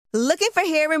Looking for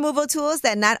hair removal tools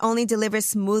that not only deliver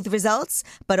smooth results,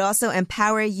 but also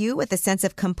empower you with a sense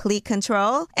of complete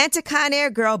control? Enter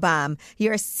Conair Girl Bomb,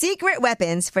 your secret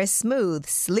weapons for smooth,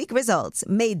 sleek results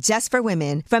made just for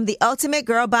women. From the ultimate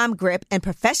Girl Bomb grip and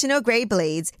professional grade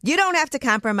blades, you don't have to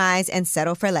compromise and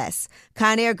settle for less.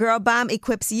 Conair Girl Bomb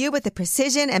equips you with the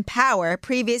precision and power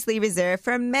previously reserved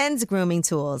for men's grooming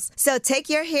tools. So take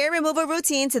your hair removal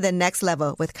routine to the next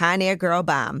level with Conair Girl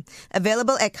Bomb.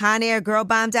 Available at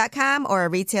ConairGirlBomb.com or a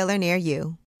retailer near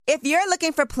you. If you're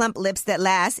looking for plump lips that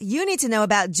last, you need to know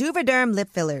about Juvederm lip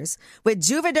fillers. With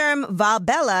Juvederm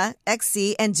Volbella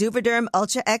XC and Juvederm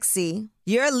Ultra XC,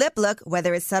 your lip look,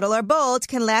 whether it's subtle or bold,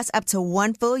 can last up to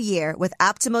 1 full year with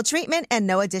optimal treatment and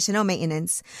no additional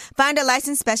maintenance. Find a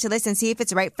licensed specialist and see if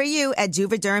it's right for you at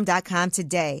Juvederm.com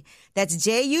today. That's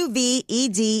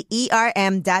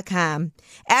JUVEDERM.com.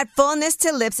 Add fullness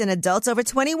to lips in adults over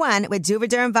 21 with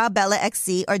Juvederm Volbella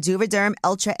XC or Juvederm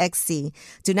Ultra XC.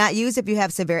 Do not use if you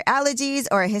have severe allergies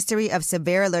or a history of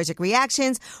severe allergic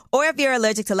reactions, or if you're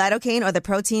allergic to lidocaine or the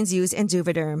proteins used in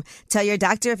Juvederm. Tell your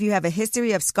doctor if you have a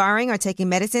history of scarring or taking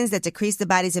medicines that decrease the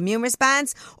body's immune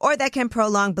response or that can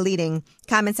prolong bleeding.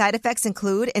 Common side effects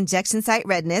include injection site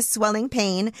redness, swelling,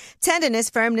 pain, tenderness,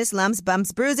 firmness, lumps,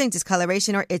 bumps, bruising,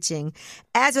 discoloration, or itching.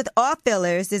 As with all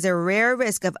fillers, there's a rare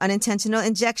risk of unintentional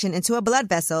injection into a blood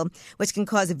vessel, which can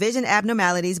cause vision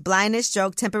abnormalities, blindness,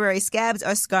 stroke, temporary scabs,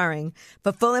 or scarring.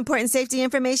 For full important safety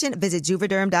information, visit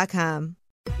Juvederm.com.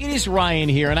 It is Ryan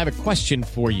here, and I have a question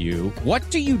for you.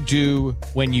 What do you do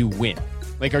when you win?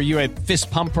 Like, are you a fist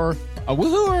pumper, a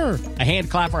woo-hooer, a hand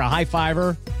clapper, a high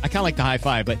fiver? I kind of like the high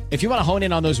five, but if you want to hone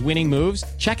in on those winning moves,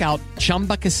 check out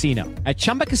Chumba Casino. At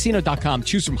ChumbaCasino.com,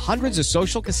 choose from hundreds of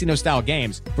social casino-style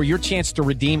games for your chance to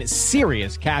redeem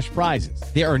serious cash prizes.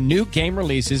 There are new game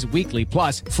releases weekly,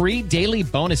 plus free daily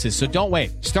bonuses. So don't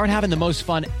wait. Start having the most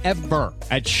fun ever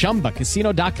at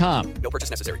ChumbaCasino.com. No purchase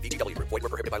necessary. VGW. Void where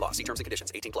prohibited by law. See terms and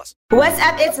conditions. 18+. What's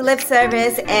up? It's Lip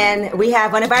Service, and we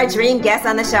have one of our dream guests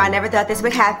on the show. I never thought this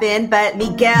would happen, but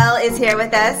Miguel is here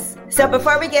with us. So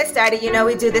before we get started, you know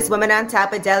we do this Woman on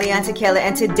Top with Delion Tequila,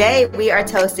 and today we are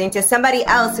toasting to somebody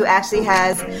else who actually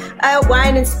has a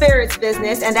wine and spirits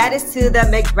business, and that is to the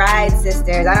McBride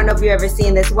sisters. I don't know if you've ever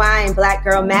seen this wine, Black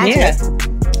Girl Magic. Yeah.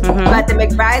 Mm-hmm. But the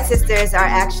McBride sisters are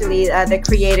actually the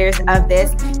creators of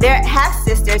this. They're half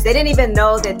sisters. They didn't even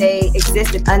know that they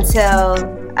existed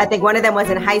until I think one of them was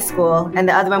in high school and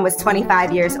the other one was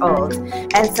 25 years old.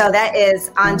 And so that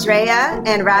is Andrea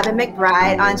and Robin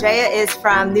McBride. Andrea is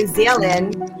from New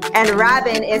Zealand and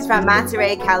Robin is from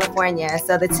Monterey, California.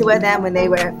 So the two of them, when they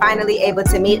were finally able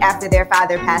to meet after their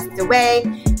father passed away,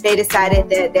 they decided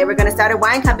that they were going to start a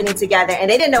wine company together.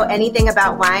 And they didn't know anything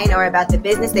about wine or about the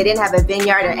business. They didn't have a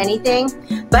vineyard or anything.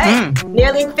 But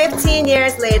nearly 15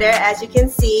 years later, as you can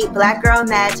see, Black Girl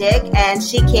Magic and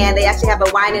She Can, they actually have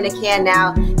a wine in a can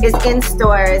now, is in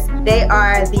stores. They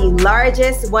are the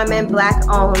largest women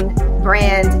Black-owned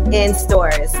brand in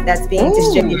stores that's being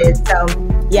distributed. So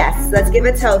yes, let's give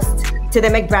a toast to the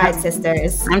McBride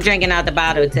sisters. I'm drinking out the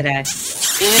bottle today.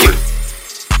 So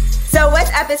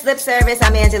what's up? It's Lip Service.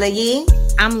 I'm Angela Yee.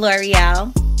 I'm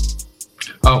L'Oreal.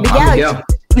 Oh, I'm Miguel. Okay.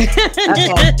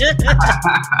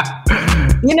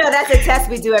 You know, that's a test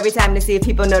we do every time to see if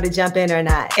people know to jump in or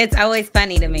not. It's always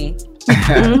funny to me.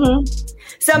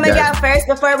 So Miguel, first,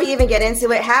 before we even get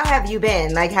into it, how have you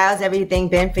been? Like, how's everything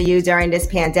been for you during this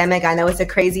pandemic? I know it's a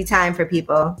crazy time for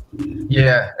people.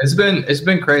 Yeah, it's been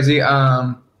crazy.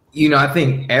 You know, I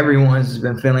think everyone's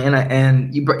been feeling,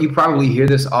 and you probably hear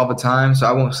this all the time. So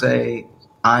I won't say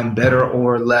I'm better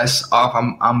or less off.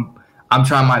 I'm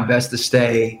trying my best to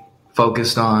stay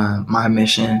focused on my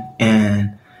mission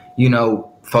and, you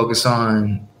know, focus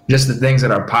on just the things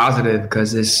that are positive,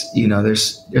 because it's, you know,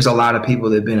 there's a lot of people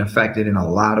that have been affected in a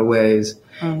lot of ways.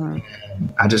 And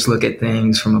I just look at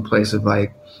things from a place of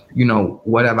like, you know,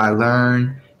 what have I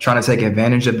learned? Trying to take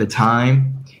advantage of the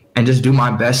time and just do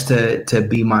my best to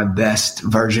be my best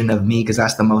version of me, because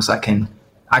that's the most I can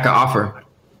offer.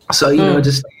 So, you know,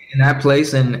 just in that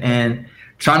place and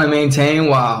trying to maintain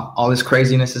while all this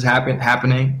craziness is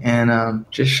happening and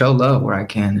just show love where I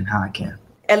can and how I can.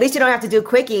 At least you don't have to do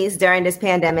quickies during this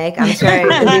pandemic. I'm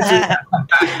sure.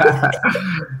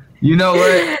 You know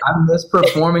what? I miss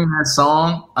performing that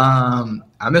song.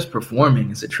 I miss performing.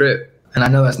 It's a trip. And I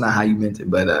know that's not how you meant it,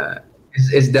 but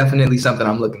it's definitely something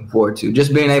I'm looking forward to.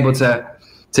 Just being able to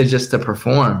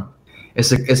perform.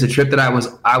 It's a trip that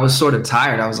I was sort of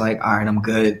tired. I was like, all right, I'm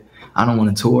good. I don't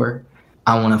want to tour.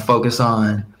 I want to focus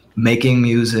on making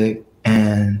music.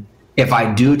 And if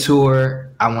I do tour,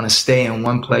 I want to stay in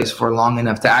one place for long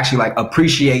enough to actually like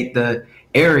appreciate the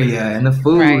area and the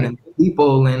food and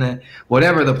people and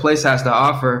whatever the place has to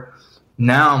offer.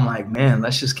 Now I'm like, man,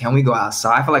 can we go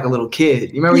outside? I feel like a little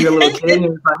kid. You remember you're a little kid and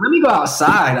it's like, let me go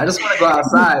outside. I just want to go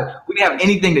outside. We didn't have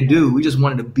anything to do. We just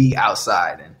wanted to be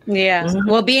outside. Yeah.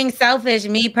 Well, being selfish,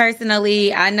 me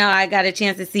personally, I know I got a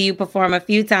chance to see you perform a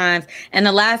few times. And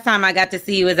the last time I got to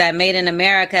see you was at Made in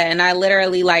America. And I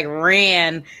literally like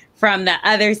ran from the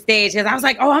other stage because I was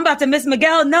like, oh, I'm about to miss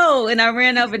Miguel. No. And I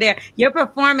ran over there. Your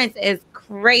performance is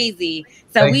crazy.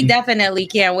 So we definitely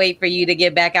can't wait for you to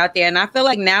get back out there. And I feel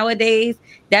like nowadays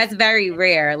that's very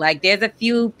rare. Like there's a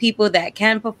few people that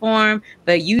can perform,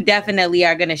 but you definitely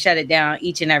are going to shut it down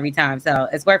each and every time. So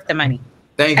it's worth the money.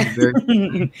 Thank you,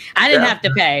 Vic. I didn't have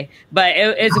to pay, but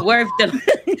it's worth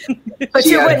the. But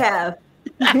you would have.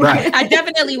 Right. I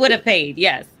definitely would have paid.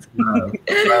 Yes.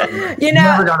 You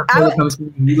know,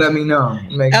 you let me know.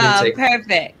 Make sure Oh, take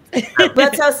perfect.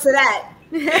 Let's toast to that.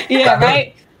 Yeah,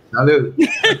 right. Salute. You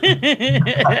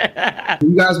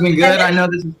guys been good. I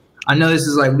know this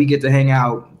is like we get to hang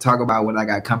out, talk about what I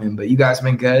got coming, but you guys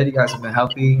been good. You guys have been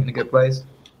healthy, in a good place.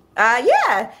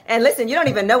 Yeah. And listen, you don't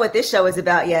even know what this show is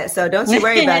about yet, so don't you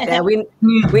worry about that. We're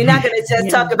not going to just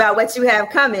talk about what you have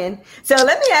coming. So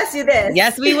let me ask you this.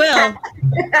 Yes, we will.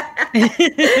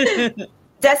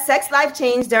 Does sex life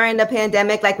change during the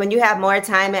pandemic? Like when you have more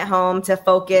time at home to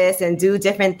focus and do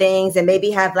different things and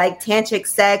maybe have like tantric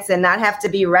sex and not have to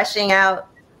be rushing out?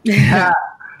 Yeah,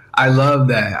 I love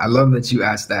that. I love that you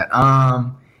asked that.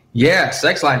 Yeah,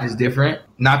 sex life is different.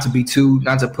 Not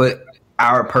to put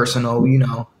our personal,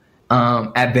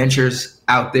 adventures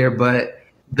out there. But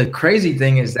the crazy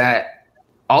thing is that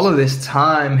all of this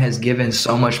time has given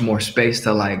so much more space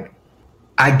to like,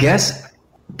 I guess,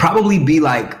 probably be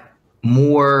like,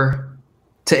 more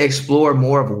to explore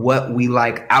more of what we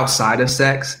like outside of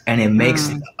sex, and it makes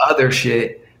the other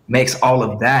shit, makes all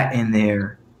of that in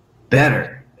there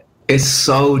better. It's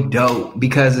so dope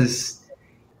because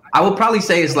I would probably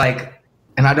say it's like,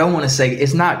 and I don't want to say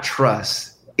it's not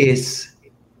trust, it's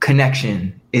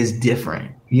connection is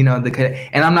different,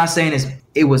 and I'm not saying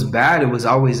it was bad. It was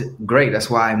always great. That's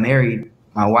why I married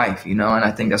my wife, and I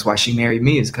think that's why she married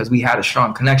me, is because we had a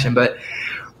strong connection. But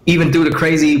even through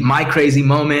my crazy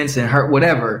moments and hurt,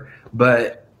 whatever.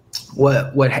 But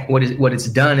what it's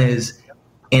done is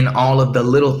in all of the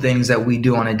little things that we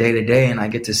do on a day to day, and I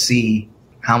get to see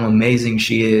how amazing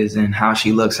she is and how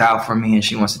she looks out for me and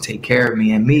she wants to take care of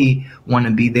me, and me want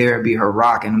to be there and be her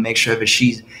rock and make sure that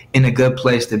she's in a good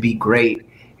place to be great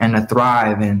and to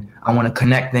thrive. And I want to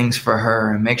connect things for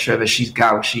her and make sure that she's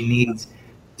got what she needs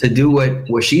to do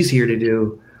what she's here to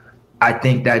do. I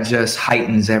think that just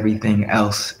heightens everything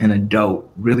else in a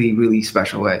dope, really, really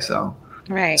special way. So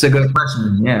Right. It's a good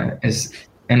question. Yeah. It's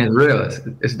real.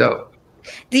 It's dope.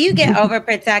 Do you get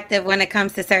overprotective when it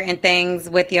comes to certain things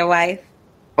with your wife?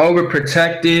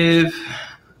 Overprotective.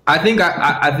 I think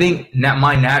I think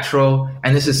my natural,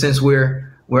 and this is since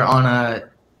we're on a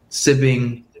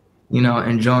sipping,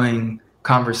 enjoying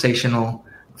conversational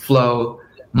flow.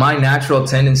 My natural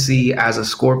tendency as a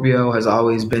Scorpio has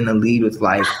always been to lead with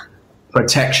like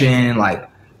protection, like,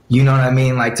 you know what I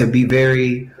mean? Like to be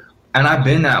very, and I've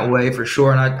been that way for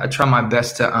sure. And I try my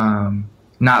best to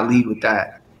not lead with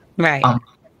that. Right.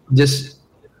 Just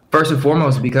first and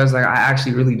foremost, because like I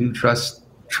actually really do trust,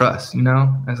 it's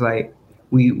like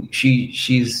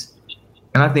she's,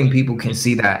 and I think people can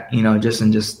see that, just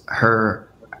in just her,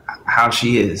 how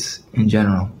she is in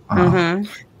general. Find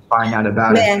out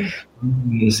about it.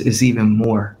 It's even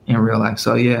more in real life.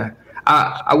 So yeah,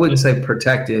 I wouldn't say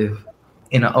protective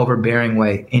in an overbearing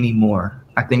way anymore.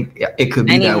 I think it could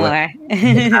be anymore. That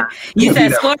way. You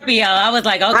said Scorpio. I was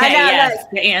like, okay, yes,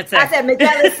 the answer. I said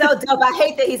Miguel is so dope. I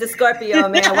hate that he's a Scorpio,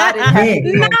 man. Why did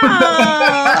he? No.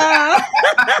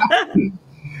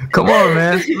 Come on,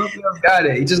 man. Scorpio's got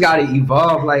it. You just got to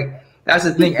evolve. Like that's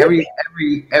the thing.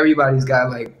 Everybody's got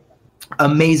like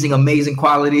amazing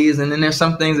qualities, and then there's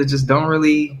some things that just don't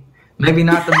really, maybe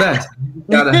not the best.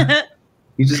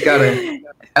 You just gotta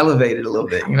elevate it a little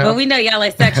bit, Well, we know y'all are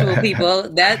sexual people.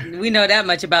 That we know that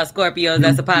much about Scorpios.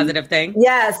 That's a positive thing.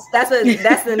 Yes, that's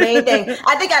the main thing.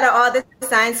 I think out of all the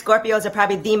signs, Scorpios are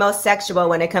probably the most sexual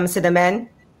when it comes to the men.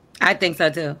 I think so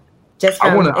too. Just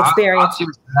from experience.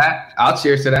 I'll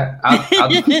cheers to that.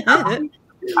 I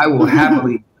will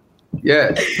happily.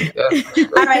 Yeah.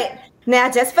 All right. Now,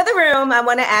 just for the room, I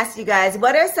want to ask you guys,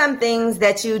 what are some things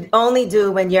that you only do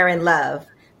when you're in love?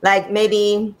 Like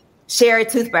maybe share a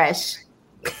toothbrush.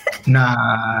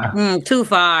 Nah. Too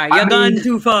far. You're gone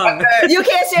too far. You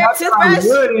can't share a toothbrush?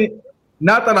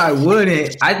 Not that I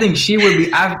wouldn't. I think she would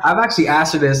be. I've actually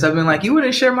asked her this. I've been like, you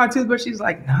wouldn't share my toothbrush? She's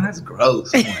like, no, that's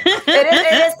gross. Like,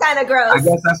 it is kind of gross. I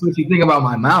guess that's what you think about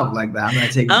my mouth, like that. I'm not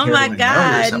taking care of my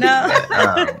God,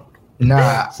 no.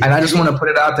 Nah, and I just want to put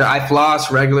it out there. I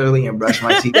floss regularly and brush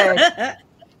my teeth.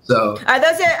 So are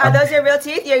those your real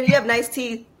teeth? You have nice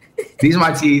teeth. These are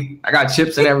my teeth. I got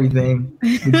chips and everything.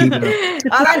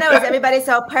 All I know is everybody's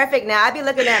so perfect now. I be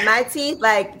looking at my teeth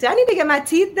like, do I need to get my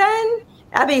teeth done?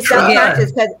 I be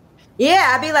self-conscious because,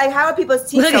 I be like, how are people's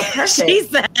teeth so perfect? She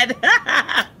said,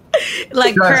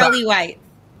 like curly white.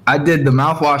 I did the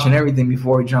mouthwash and everything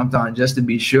before we jumped on just to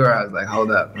be sure. I was like,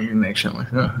 hold up, let me make sure.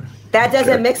 That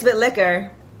doesn't mix with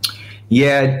liquor.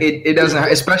 Yeah, it doesn't,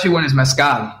 especially when it's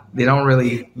mezcal. They don't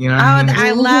really, you know what I mean?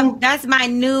 I love, that's my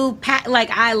new, like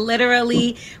I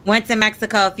literally went to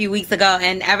Mexico a few weeks ago,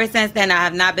 and ever since then I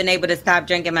have not been able to stop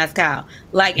drinking mezcal.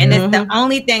 Like, and it's the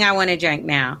only thing I want to drink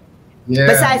now. Yeah.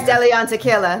 Besides De Leon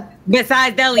tequila.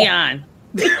 Besides De Leon.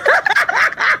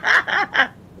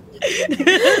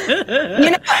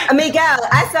 Miguel,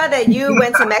 I saw that you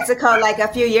went to Mexico like a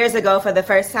few years ago for the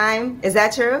first time. Is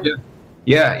that true?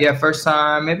 Yeah. First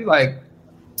time, maybe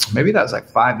that was like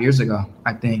 5 years ago,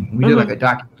 I think. We did like a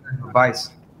documentary for Vice.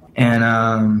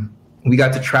 And we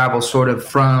got to travel sort of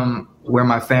from where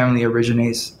my family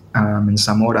originates in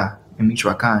Zamora, in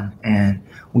Michoacan. And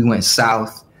we went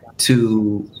south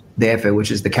to DF,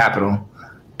 which is the capital,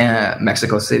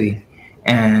 Mexico City.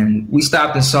 And we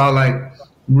stopped and saw like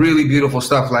really beautiful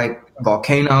stuff like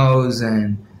volcanoes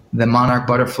and the Monarch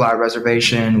Butterfly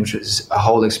Reservation, which was a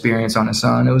whole experience on its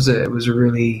own. It was a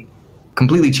really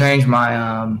completely changed my,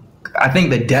 I think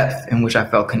the depth in which I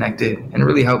felt connected, and it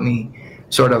really helped me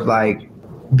sort of like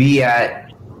be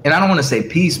at, and I don't want to say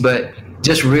peace, but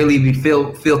just really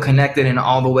feel connected in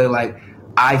all the way. Like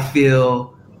I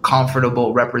feel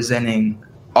comfortable representing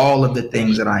all of the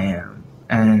things that I am.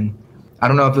 And I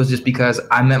don't know if it was just because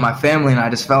I met my family and I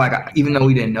just felt like, even though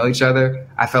we didn't know each other,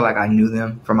 I felt like I knew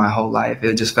them for my whole life.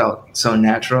 It just felt so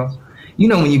natural. You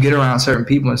know, when you get around certain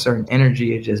people and certain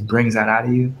energy, it just brings that out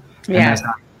of you. Yeah. And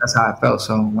that's how I felt.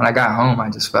 So when I got home, I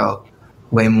just felt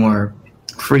way more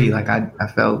free. Like I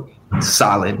felt more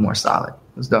solid. It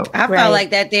was dope. I felt like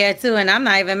that there too, and I'm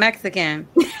not even Mexican.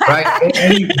 Right?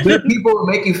 And good people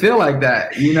make you feel like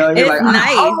that. You know, you're it's like,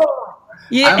 nice.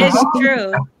 Yeah, it's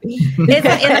true. And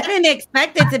I didn't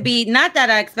expect it to be, not that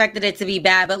I expected it to be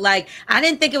bad, but like I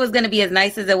didn't think it was going to be as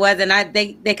nice as it was, and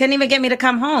they couldn't even get me to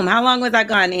come home. How long was I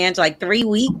gone, Ange? Like 3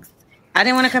 weeks? I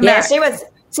didn't want to come back. Yeah,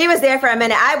 she was there for a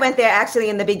minute. I went there actually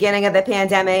in the beginning of the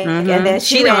pandemic, and then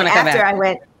she went after I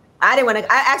went. I didn't want to.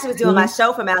 I actually was doing my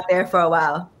show from out there for a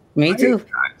while. Me too.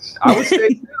 I would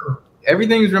stay too.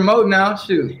 Everything's remote now.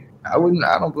 Shoot, I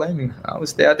don't blame you. I would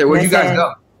stay out there. Where'd you guys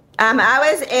go?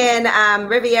 I was in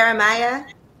Riviera Maya,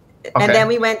 and then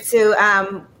we went to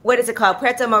what is it called?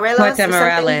 Puerto Morelos. Puerto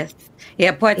Morelos.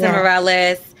 Yeah, Puerto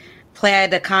Morelos, Playa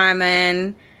del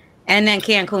Carmen, and then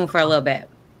Cancun for a little bit.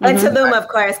 And Tulum, of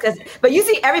course, but you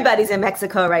see everybody's in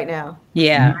Mexico right now.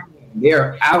 Yeah.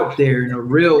 They're out there in a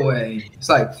real way. It's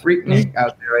like Freaknik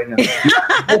out there right now.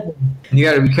 You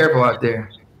got to be careful out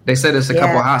there. They said it's a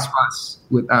couple of hot spots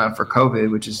for COVID,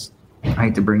 which is, I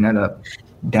hate to bring that up.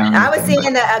 I was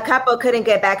seeing that a couple couldn't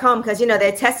get back home because,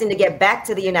 they're testing to get back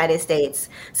to the United States.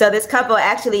 So this couple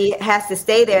actually has to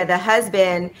stay there. The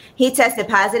husband, he tested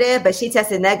positive, but she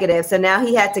tested negative. So now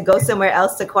he had to go somewhere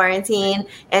else to quarantine,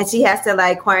 and she has to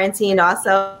like quarantine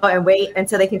also and wait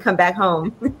until they can come back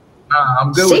home.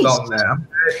 I'm good with all that. I'm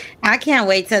good. I can't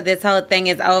wait till this whole thing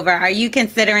is over. Are you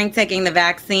considering taking the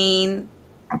vaccine?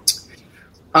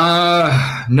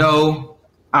 No,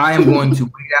 I am going to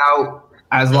wait out.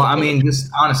 Just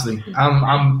honestly,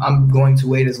 I'm going to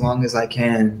wait as long as I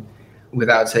can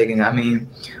without taking it. I mean,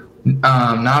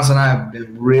 Nas and I have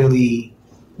been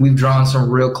we've drawn some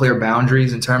real clear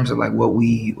boundaries in terms of like what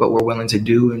we're willing to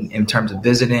do in terms of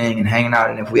visiting and hanging out,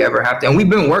 and if we ever have to. And we've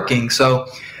been working, so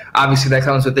obviously that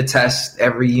comes with the test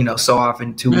every so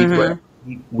often, 2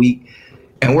 weeks,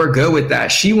 and we're good with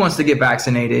that. She wants to get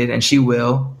vaccinated, and she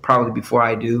will probably before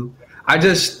I do. I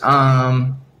just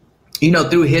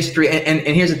through history, and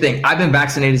here's the thing, I've been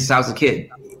vaccinated since I was a kid.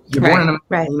 You're born in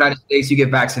the United States, you get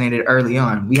vaccinated early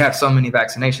on. We have so many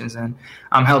vaccinations, and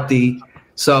I'm healthy,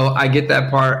 so I get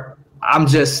that part. I've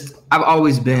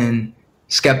always been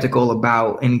skeptical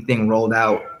about anything rolled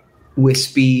out with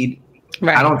speed.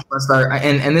 Right. I don't trust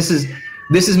and this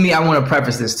is me. I want to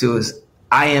preface this too, is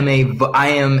I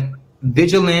am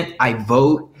vigilant. I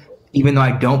vote, even though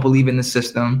I don't believe in the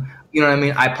system. You know what I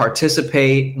mean? I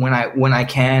participate when I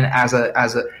can as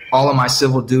all of my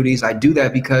civil duties. I do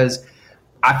that because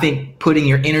I think putting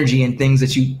your energy in things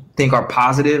that you think are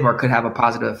positive or could have a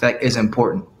positive effect is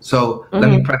important. So let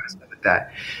me preface it with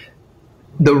that.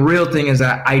 The real thing is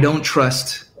that I don't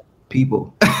trust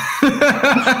people.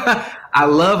 I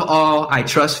love all, I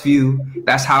trust few.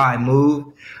 That's how I move.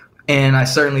 And I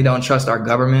certainly don't trust our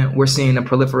government. We're seeing a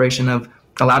proliferation of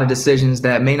a lot of decisions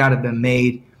that may not have been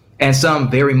made, and some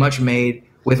very much made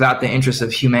without the interests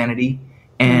of humanity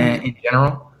and in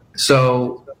general.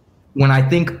 So when I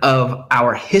think of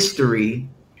our history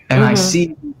and I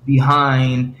see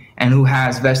behind and who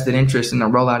has vested interest in the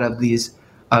rollout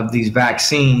of these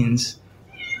vaccines,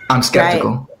 I'm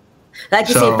skeptical. Right. Like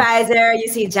you see Pfizer, you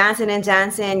see Johnson &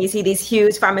 Johnson, you see these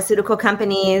huge pharmaceutical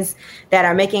companies that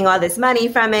are making all this money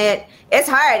from it. It's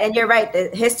hard. And you're right. The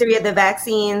history of the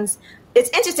vaccines, it's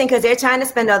interesting because they're trying to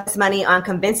spend all this money on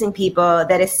convincing people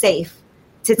that it's safe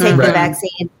to take the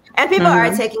vaccine. And people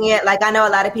are taking it. Like, I know a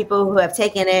lot of people who have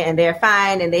taken it and they're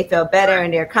fine and they feel better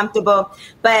and they're comfortable.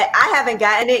 But I haven't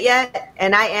gotten it yet.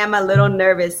 And I am a little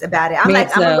nervous about it. I'm going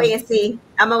to wait and see.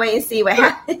 I'm going to wait and see what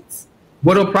happens.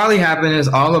 What'll probably happen is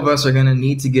all of us are going to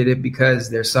need to get it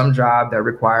because there's some job that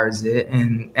requires it.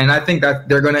 And I think that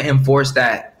they're going to enforce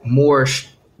that more.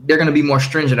 They're going to be more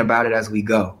stringent about it as we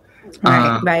go.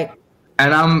 Right.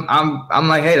 And I'm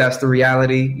like, hey, that's the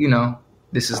reality. You know,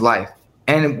 this is life.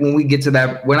 And when I get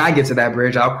to that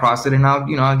bridge, I'll cross it and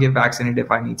I'll get vaccinated if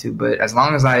I need to. But as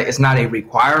long as it's not a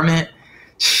requirement,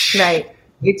 right?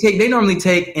 They normally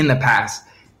take in the past.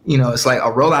 You know, it's like a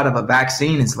rollout of a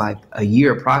vaccine is like a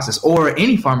year process, or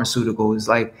any pharmaceutical is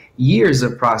like years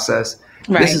of process.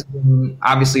 Right. This is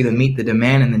obviously to meet the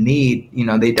demand and the need. You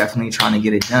know, they definitely trying to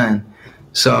get it done.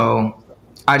 So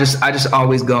I just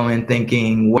always go in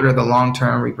thinking, what are the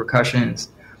long-term repercussions?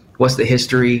 What's the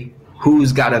history?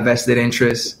 Who's got a vested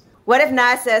interest? What if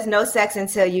Nas says no sex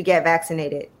until you get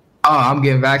vaccinated? Oh, I'm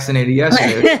getting vaccinated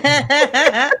yesterday.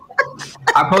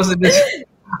 I posted this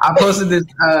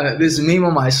meme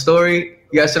on my story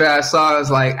yesterday. I saw it was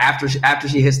like after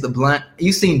she hits the blunt.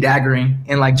 You seen daggering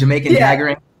in like Jamaican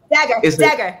daggering? Dagger.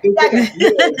 Dagger.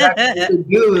 It's a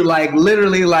dude like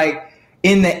literally like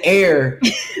in the air.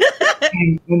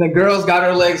 And the girl's got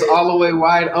her legs all the way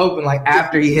wide open, like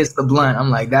after he hits the blunt. I'm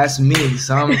like, that's me.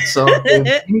 So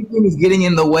if anything is getting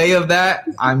in the way of that,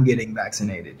 I'm getting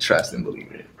vaccinated. Trust and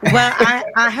believe it. Well,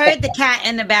 I heard the cat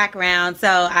in the background, so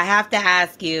I have to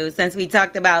ask you, since we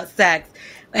talked about sex,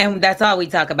 and that's all we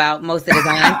talk about most of the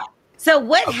time. So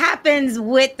what happens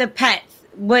with the pets,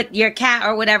 with your cat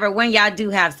or whatever, when y'all do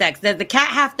have sex? Does the cat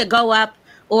have to go up?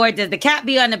 Or does the cat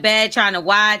be on the bed trying to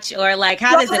watch? Or like,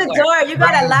 how does it work? Go to the door. You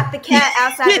got to lock the cat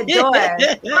outside the door.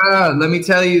 Let me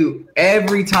tell you,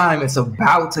 every time it's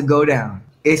about to go down,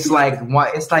 it's like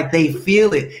they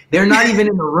feel it. They're not even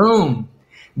in the room.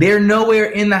 They're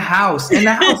nowhere in the house. And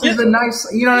the house is a nice,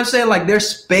 you know what I'm saying? Like there's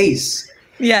space.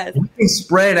 Yes. We can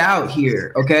spread out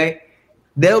here, okay?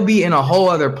 They'll be in a whole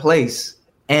other place.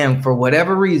 And for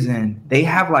whatever reason, they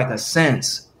have like a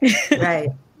sense. Right.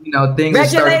 You know, they're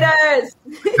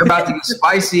about to get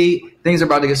spicy. Things are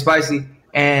about to get spicy.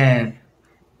 And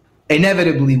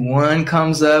inevitably one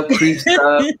comes up, creeps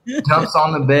up, jumps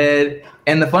on the bed.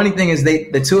 And the funny thing is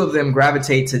the two of them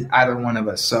gravitate to either one of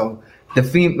us. So the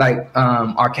female,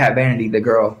 our cat Vanity, the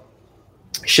girl,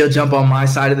 she'll jump on my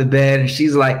side of the bed and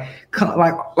she's like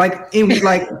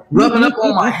rubbing up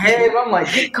on my head. I'm like,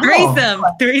 threesome.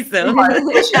 Pushing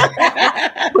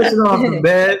her off the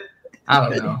bed. I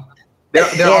don't know.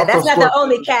 That's not the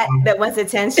only cat that wants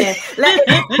attention.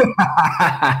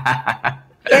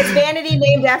 Is Vanity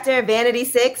named after Vanity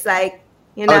 6? Like,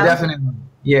 you know? Oh, definitely.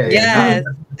 Yeah. Yes.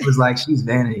 It was like, she's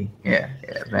Vanity. Yeah.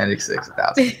 Vanity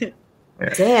 6,000.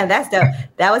 Yeah. Damn, that's dope.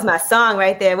 That was my song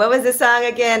right there. What was the song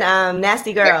again?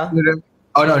 Nasty Girl.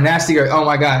 Oh, no, Nasty Girl. Oh,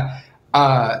 my God.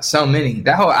 So many.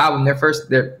 That whole album,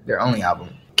 their only album,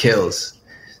 kills.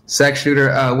 Sex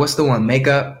Shooter. What's the one?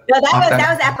 Makeup. No, that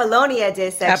was Apollonia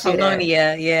did Sex Shooter.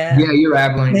 Apollonia, yeah. Yeah, you're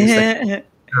Apollonia.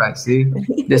 Right. See,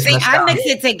 I mix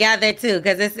it together too,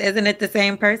 because isn't it the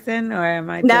same person, or am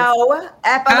I? No,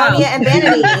 Apollonia and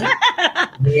Vanity.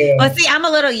 Yeah. Well, see, I'm a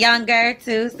little younger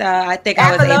too, so I think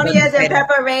Apollonia's in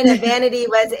Purple Rain, and Vanity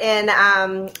was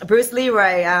in Bruce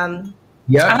Leroy.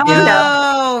 Yep.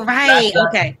 Oh, right.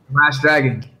 Okay. Last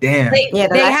Dragon. Damn.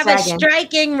 They have a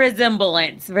striking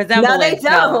resemblance. No, they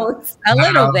don't. A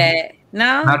little bit.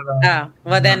 No? Oh,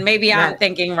 well, then maybe I'm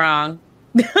thinking wrong.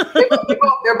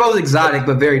 They're both exotic,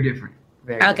 but very different.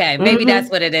 Okay, maybe that's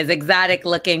what it is. Exotic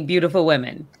looking, beautiful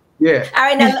women. Yeah. All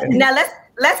right, now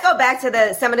let's go back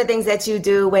to some of the things that you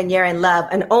do when you're in love,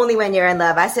 and only when you're in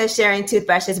love. I said sharing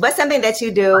toothbrushes. What's something that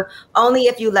you do only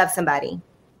if you love somebody?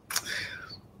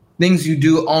 things you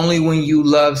do only when you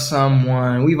love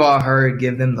someone. We've all heard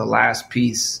give them the last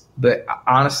piece, but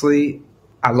honestly,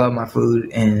 I love my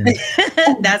food, and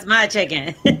that's my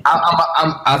chicken.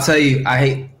 I'll tell you, I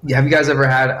hate. Have you guys ever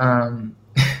had?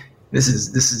 This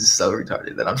is so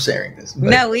retarded that I'm sharing this.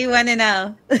 No, we want to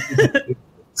know.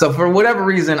 So for whatever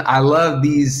reason, I love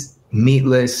these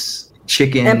meatless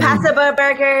chicken Impossible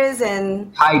burgers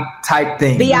and type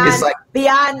thing. Beyond, it's like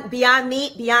beyond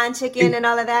meat, beyond chicken, and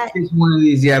all of that. It's one of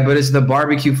these, yeah, but it's the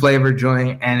barbecue flavor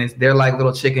joint, and they're like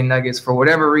little chicken nuggets. For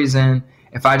whatever reason,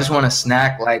 if I just want a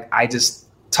snack, like I just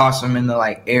toss them in the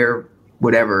like air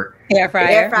fryer.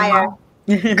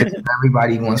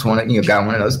 Everybody got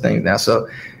one of those things now. So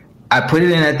I put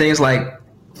it in that thing. It's like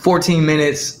 14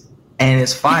 minutes, and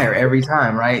it's fire every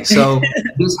time, right? So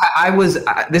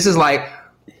this is like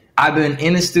I've been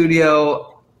in the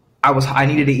studio. I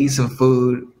needed to eat some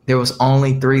food. There was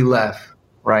only 3 left,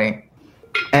 right?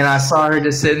 And I saw her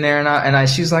just sitting there, and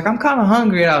she's like, "I'm kind of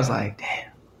hungry," and I was like, "Damn."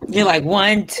 You're like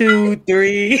 1, 2,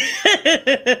 3.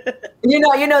 You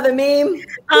know the meme.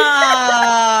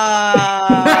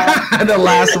 The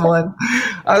last one.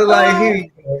 I was like, "Here you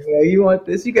go. You want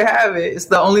this? You can have it." It's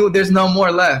the only. There's no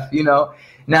more left.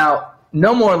 Now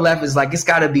no more left is like it's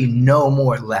got to be no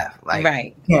more left. Like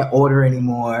right. You can't order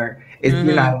anymore. You're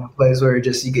not in a place where you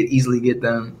could easily get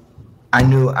them. I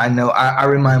know. I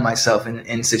remind myself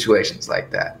in situations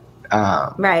like that.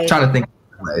 Right. Trying to think of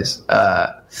ways.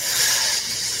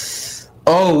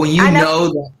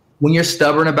 When you're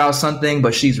stubborn about something,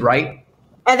 but she's right.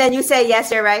 And then you say,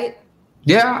 yes, you're right.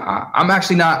 Yeah, I'm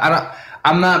actually not.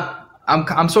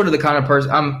 I'm sort of the kind of person.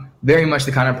 I'm very much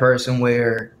the kind of person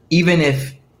where even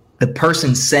if the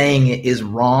person saying it is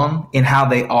wrong in how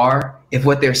they are, if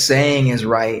what they're saying is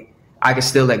right, I can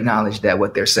still acknowledge that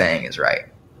what they're saying is right.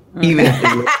 Even if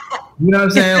you know what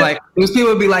I'm saying? Like those people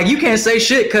would be like, you can't say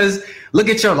shit because look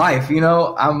at your life.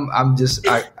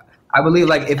 I believe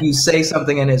like if you say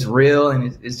something and it's real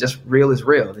and it's just real is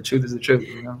real. The truth is the truth.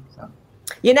 So.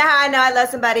 You know how I know I love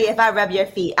somebody? If I rub your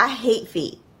feet. I hate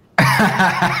feet.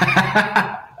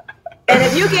 And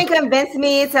if you can convince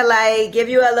me to like give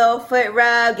you a little foot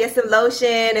rub, get some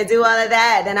lotion, and do all of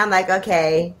that, then I'm like,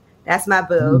 okay, that's my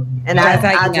boo, and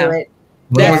I'll do it.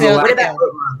 What about?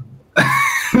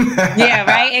 Yeah,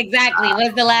 right. Exactly.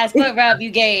 What's the last foot rub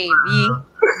you gave?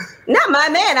 Not my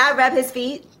man. I rub his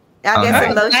feet. I'll get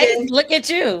some lotion. Nice. Look at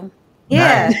you.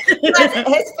 Yeah.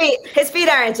 His feet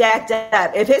aren't jacked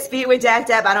up. If his feet were jacked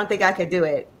up, I don't think I could do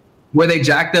it. Were they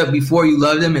jacked up before you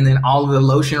loved them and then all of the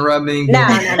lotion rubbing? No.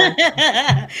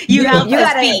 You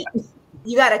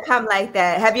gotta come like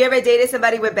that. Have you ever dated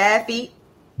somebody with bad feet?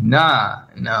 No.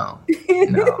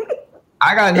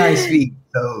 I got nice feet.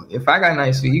 So if I got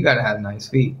nice feet, you gotta have nice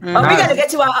feet. Oh, we gotta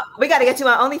get you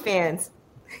on OnlyFans.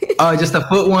 Oh, just a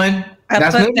foot one?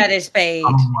 That's foot fetish page.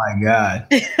 Oh my God.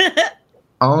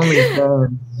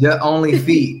 OnlyFans, only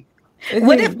feet.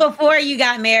 What if before you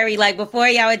got married, like before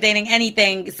y'all were dating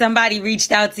anything, somebody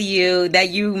reached out to you that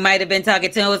you might have been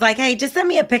talking to and was like, hey, just send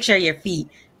me a picture of your feet.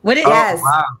 What if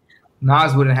wow.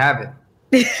 Nas wouldn't have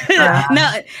it.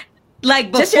 No,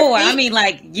 like before. I mean,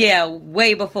 like, yeah,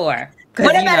 way before.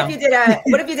 What about if you did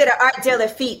an Art Dealer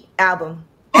Feet album?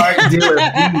 Art Dealer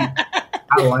Feet.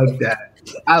 I like that.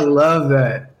 I love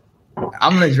that.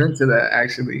 I'm gonna drink to that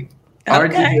actually. Okay.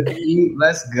 Art Dealer Feet,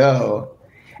 let's go.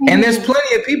 And there's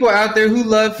plenty of people out there who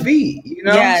love feet,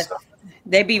 Yes. So,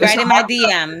 they be right in my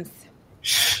DMs.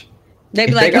 They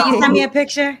be like, can you send me a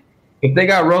picture? If they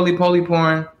got roly-poly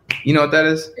porn, you know what that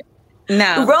is?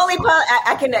 No. Roly-poly,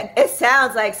 I can. It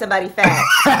sounds like somebody fat.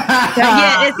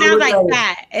 Yeah, it sounds like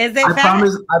fat. Is it fat?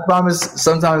 I promise.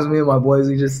 Sometimes me and my boys,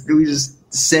 we just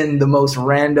send the most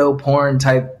rando porn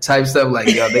type stuff. Like,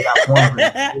 yo, they got porn.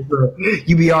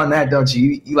 You be on that, don't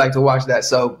you? You like to watch that.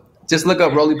 So just look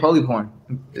up roly-poly porn.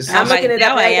 I'm looking it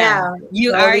up right now.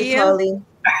 You are you?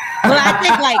 Well, I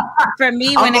think like for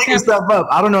me when it comes stuff up,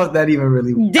 I don't know if that even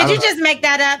really. Did you just make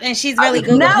that up? And she's really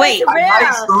good. No, wait, it's real.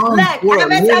 Look, I'm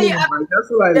gonna tell you. That's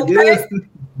what I did.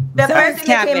 The first thing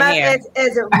that came up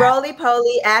is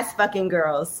roly-poly ass fucking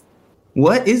girls.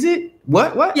 What is it?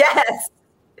 What? Yes.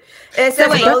 It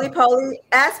says roly-poly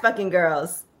ass fucking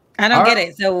girls. I don't get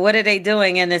it. So what are they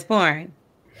doing in this porn?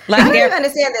 Like, I don't even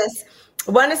understand this.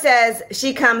 One says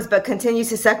she comes but continues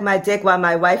to suck my dick while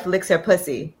my wife licks her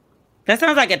pussy. That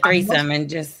sounds like a threesome and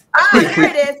just. Oh, here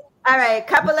it is. All right,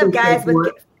 couple of guys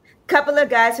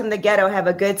from the ghetto have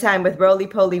a good time with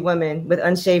roly-poly women with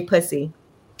unshaved pussy.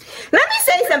 Let me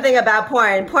say something about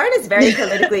porn. Porn is very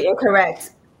politically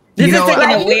incorrect. This is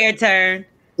taking a weird turn.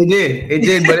 It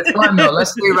did, but it's fun though.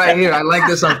 Let's stay right here. I like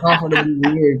this uncomfortably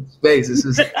weird space. This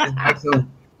is excellent.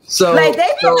 So like they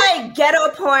be like ghetto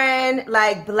porn,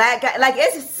 like black guy, like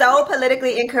it's so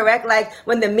politically incorrect. Like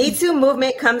when the Me Too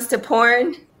movement comes to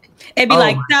porn, it'd be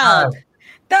like thug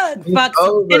fucks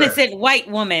over. innocent white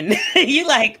woman. You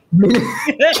like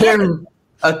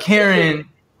Karen,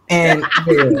 and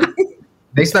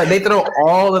they throw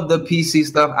all of the PC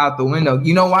stuff out the window.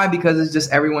 You know why? Because it's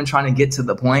just everyone trying to get to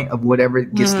the point of whatever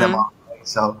gets them off.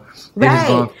 So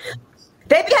right?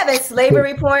 They be having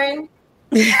slavery porn,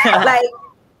 like.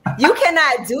 You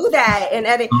cannot do that in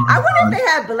any. I wonder if they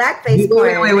have blackface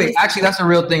porn. Wait. Actually, that's a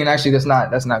real thing, and actually, that's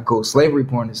not cool. Slavery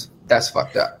porn that's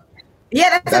fucked up.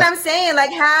 Yeah, that's what I'm saying. Like,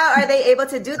 how are they able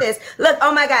to do this? Look,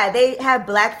 oh my God, they have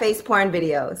blackface porn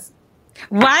videos.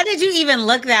 Why did you even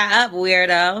look that up,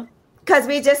 weirdo? Because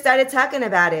we just started talking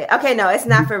about it. Okay, no, it's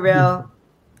not for real.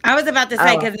 I was about to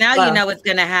say, because now you know what's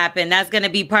going to happen. That's going to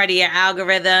be part of your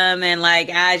algorithm, and like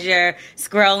as you're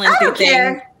scrolling through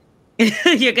things.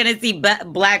 You're gonna see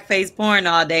blackface porn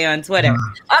all day on Twitter.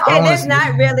 Okay, there's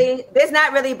not really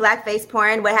blackface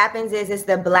porn. What happens is it's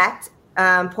the black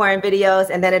porn videos,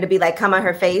 and then it'll be like come on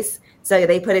her face. So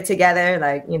they put it together,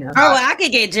 like you know. Oh, I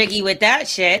could get jiggy with that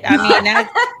shit. I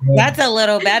mean, that's a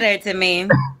little better to me.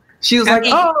 She was like,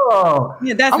 "Oh,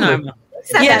 yeah, that's normal.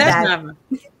 That's normal."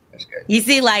 You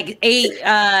see, like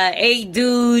eight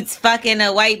dudes fucking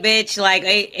a white bitch, like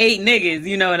eight niggas.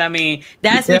 You know what I mean?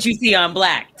 That's what you see on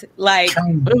Blacked. Like,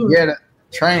 the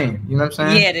train. You know what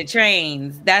I'm saying? Yeah, the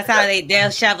trains. That's how they'll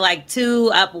shove like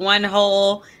two up one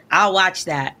hole. I'll watch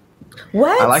that.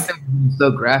 What? I like that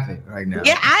so graphic right now.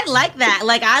 Yeah, I like that.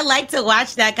 Like, I like to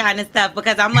watch that kind of stuff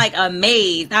because I'm like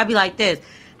amazed. I'll be like this.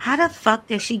 How the fuck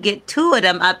did she get two of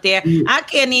them up there? I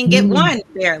can't even get one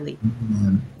barely.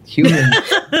 Human.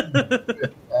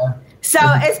 So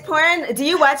is porn, do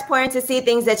you watch porn to see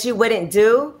things that you wouldn't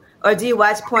do? Or do you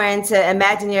watch porn to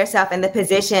imagine yourself in the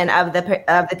position of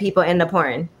the people in the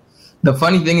porn? The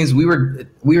funny thing is we were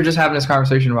just having this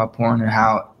conversation about porn and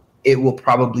how it will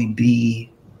probably be,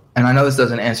 and I know this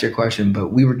doesn't answer your question,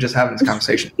 but we were just having this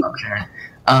conversation about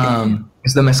Karen.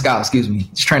 It's the mezcal, excuse me.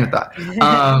 It's train of thought.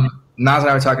 Nas and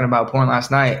I were talking about porn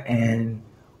last night, and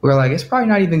we were like, it's probably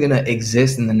not even going to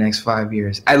exist in the next 5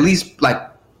 years. At least like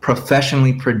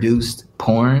professionally produced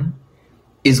porn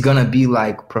is going to be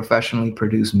like professionally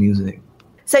produced music.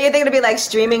 So you think it'll be like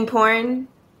streaming porn?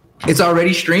 It's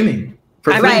already streaming.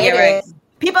 Right.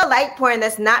 People like porn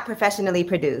that's not professionally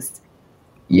produced.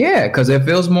 Yeah, because it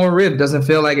feels more real. It doesn't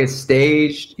feel like it's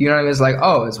staged. You know what I mean? It's like,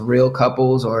 oh, it's real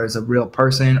couples or it's a real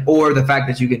person, or the fact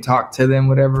that you can talk to them,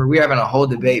 whatever. We're having a whole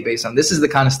debate based on this is the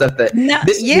kind of stuff that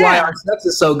this is why our sex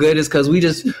is so good, is because we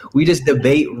just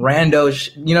debate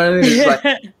rando. You know what I mean? It's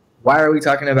like, why are we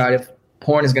talking about if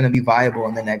porn is going to be viable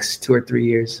in the next 2 or 3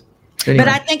 years? Anyway.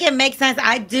 But I think it makes sense.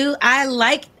 I'm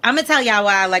going to tell y'all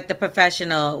why I like the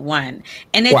professional one.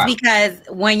 And it's because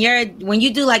when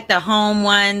you do like the home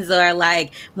ones, or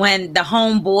like when the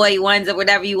homeboy ones, or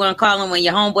whatever you want to call them, when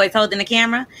your homeboy's holding the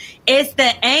camera, it's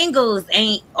the angles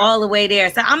ain't all the way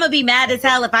there. So I'm going to be mad as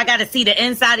hell if I got to see the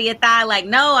inside of your thigh. Like,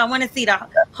 no, I want to see the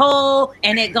hole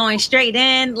and it going straight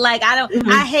in. Like,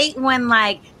 I hate when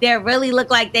like they really look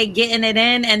like they getting it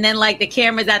in and then like the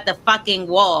camera's at the fucking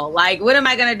wall. Like, what am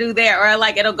I going to do there? Or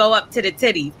like it'll go up to the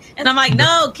titties. And I'm like,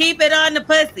 no, keep it on the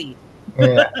pussy.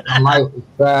 Yeah, light is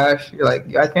trash. You're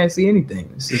like, I can't see anything.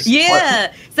 It's just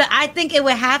So I think it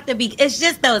would have to be, it's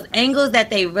just those angles that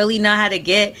they really know how to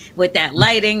get with that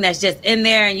lighting that's just in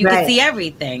there and you can see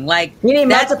everything. Like, you need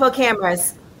multiple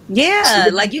cameras. Yeah,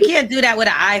 like you can't do that with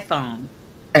an iPhone.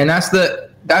 And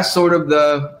that's sort of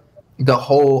the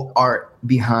whole art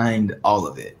behind all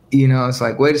of it. You know, it's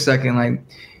like, wait a second, like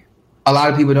a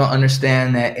lot of people don't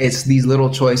understand that it's these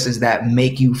little choices that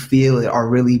make you feel it or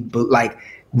really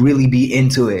be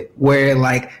into it, where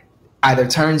like either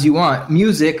turns you on.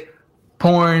 Music,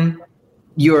 porn,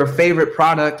 your favorite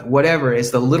product, whatever. It's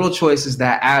the little choices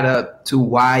that add up to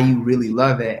why you really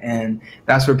love it. And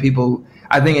that's where people,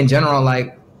 I think in general,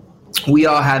 like we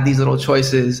all have these little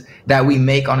choices that we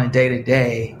make on a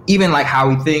day-to-day, even like how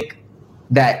we think,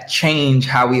 that change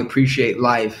how we appreciate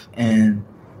life. And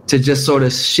to just sort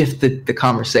of shift the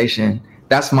conversation.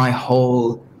 That's my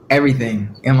whole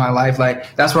everything in my life.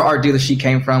 Like that's where Art Dealer Chic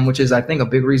came from, which is I think a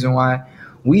big reason why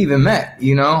we even met.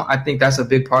 You know, I think that's a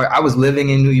big part. I was living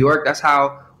in New York. That's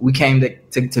how we came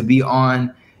to be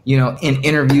on, you know, in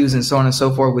interviews and so on and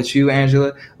so forth with you,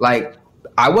 Angela. Like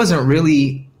I wasn't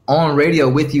really on radio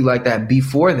with you like that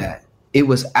before that. It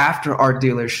was after Art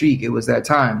Dealer Chic. It was that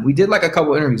time. We did like a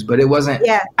couple interviews, but it wasn't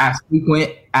as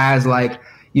frequent as like,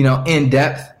 you know, in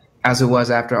depth as it was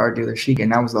after Art Dealer Chic.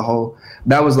 And that was the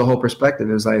whole perspective.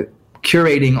 It was like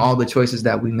curating all the choices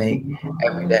that we make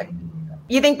every day.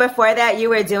 you think before that you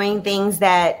were doing things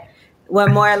that were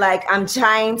more like, I'm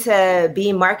trying to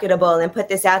be marketable and put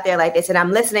this out there like this, and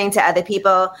I'm listening to other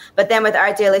people. But then with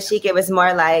Art Dealer Chic, it was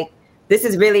more like, this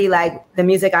is really like the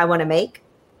music I want to make?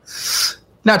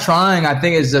 Not trying. I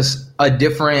think it's just a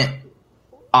different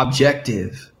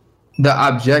objective. The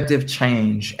objective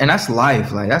change, and that's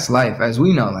life. Like, that's life, as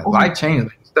we know. Like, life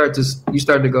changes. You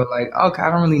start to go like, okay,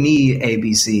 I don't really need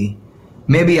ABC.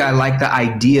 Maybe I like the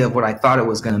idea of what I thought it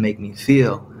was going to make me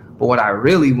feel, but what I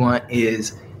really want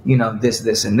is, you know,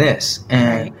 this, and this.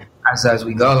 And as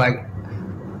we go, like,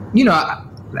 you know,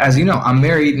 as you know, I'm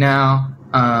married now.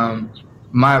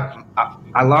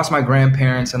 I lost my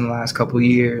grandparents in the last couple of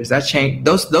years. That changed.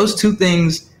 Those two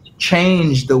things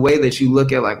changed the way that you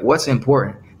look at like what's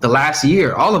important. The last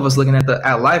year, all of us looking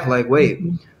at life like, wait,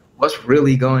 what's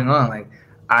really going on? Like,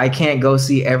 I can't go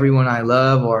see everyone I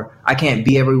love, or I can't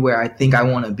be everywhere I think I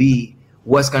want to be.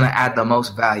 What's going to add the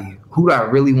most value? Who do I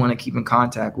really want to keep in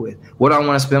contact with? What do I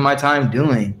want to spend my time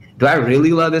doing? Do I really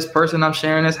love this person I'm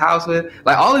sharing this house with?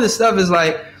 Like, all of this stuff is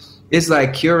like, it's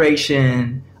like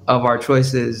curation of our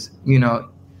choices. You know,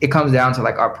 it comes down to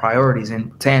like our priorities.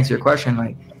 And to answer your question,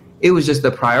 like, it was just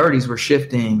the priorities were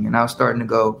shifting, and I was starting to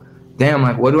go, damn,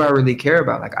 like, what do I really care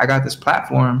about? Like, I got this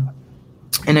platform,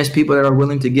 and there's people that are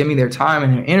willing to give me their time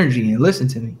and their energy and listen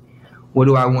to me. What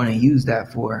do I want to use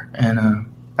that for? And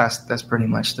that's pretty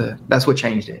much that's what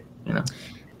changed it, you know.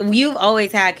 You've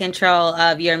always had control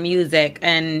of your music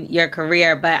and your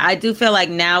career, but I do feel like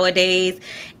nowadays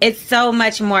it's so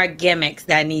much more gimmicks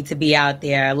that need to be out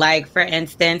there. Like, for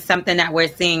instance, something that we're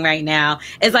seeing right now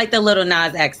is like the Lil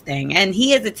Nas X thing. And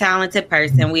he is a talented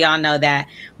person. We all know that.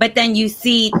 But then you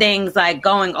see things like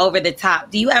going over the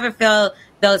top. Do you ever feel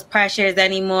those pressures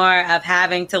anymore of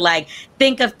having to like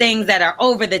think of things that are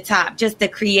over the top just to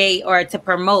create or to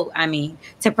promote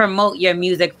your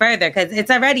music further? Because it's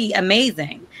already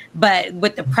amazing, but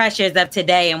with the pressures of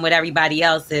today and what everybody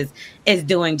else is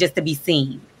doing just to be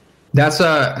seen. That's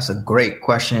a great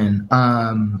question.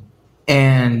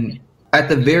 And at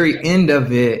the very end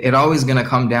of it always going to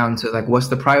come down to like, what's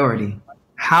the priority?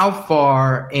 How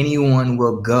far anyone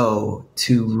will go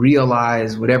to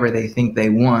realize whatever they think they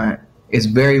want is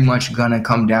very much going to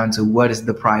come down to what is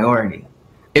the priority.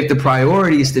 If the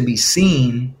priority is to be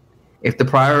seen, if the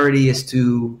priority is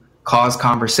to cause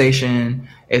conversation,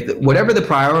 whatever the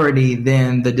priority,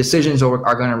 then the decisions are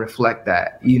going to reflect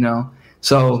that, you know?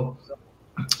 So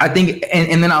I think,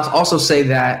 and then I'll also say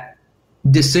that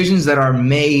decisions that are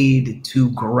made to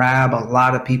grab a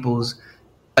lot of people's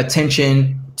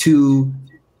attention, to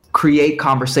create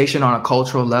conversation on a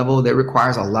cultural level, that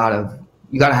requires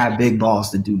you got to have big balls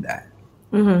to do that.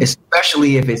 Mm-hmm.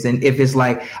 Especially if it's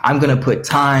like, I'm going to put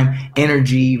time,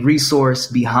 energy, resource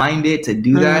behind it to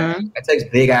do that. Mm-hmm. That takes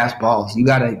big ass balls. You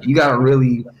gotta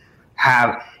really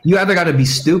you either got to be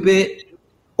stupid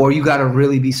or you got to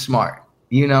really be smart,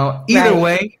 you know, either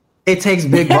way, it takes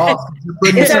big balls.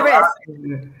 It's a risk.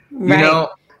 You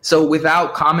know, so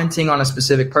without commenting on a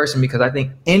specific person, because I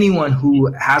think anyone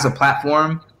who has a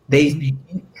platform,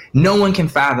 no one can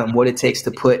fathom what it takes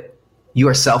to put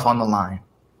yourself on the line.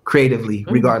 Creatively,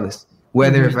 regardless,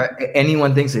 whether if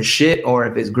anyone thinks it's shit or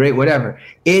if it's great, whatever,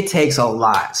 it takes a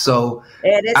lot. So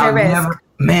it is a risk.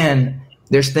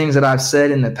 There's things that I've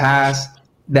said in the past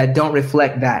that don't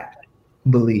reflect that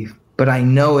belief, but I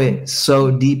know it so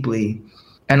deeply,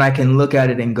 and I can look at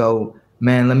it and go,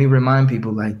 man, let me remind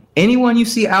people, like, anyone you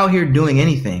see out here doing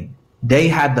anything, they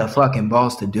had the fucking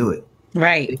balls to do it.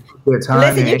 Right.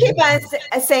 Listen, you keep on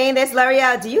saying this,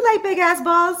 L'Oreal. Do you like big ass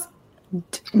balls?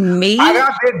 Me? I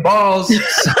got big balls.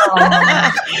 So,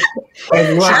 I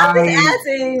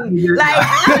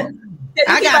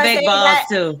got big balls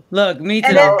too. Look, me too.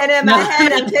 And in my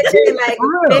head, I'm picturing like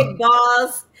big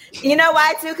balls. You know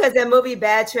why too? Because the movie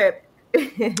Bad Trip.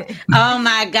 Oh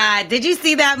my God! Did you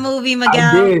see that movie, Miguel?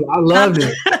 I did. I loved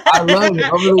it.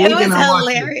 Over the weekend, it was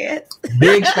hilarious.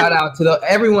 Big shout out to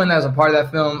everyone that was a part of that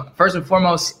film. First and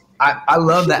foremost, I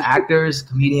love the actors,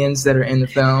 comedians that are in the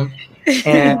film.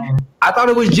 And I thought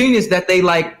it was genius that they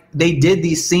did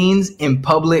these scenes in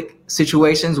public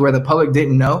situations where the public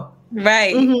didn't know.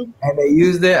 Right. Mm-hmm. And they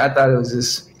used it. I thought it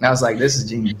was I was like, this is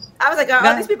genius. I was like, are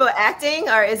all these people acting,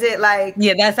 or is it like...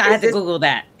 Yeah, I had to Google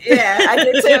that. Yeah, I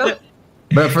did too.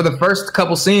 But for the first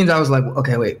couple scenes, I was like,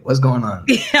 okay, wait, what's going on?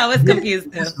 Yeah, I was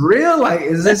confused too. Is this real? Like,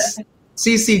 is this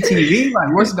CCTV?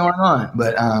 Like, what's going on?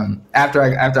 But after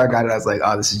I got it, I was like,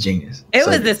 oh, this is genius. It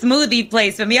was the smoothie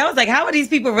place for me. I was like, how are these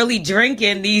people really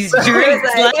drinking these drinks?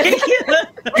 and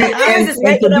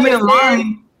to be in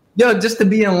line, just to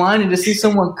be in line and to see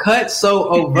someone cut so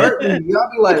overtly,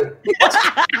 y'all be like,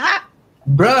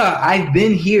 bruh, I've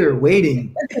been here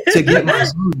waiting to get my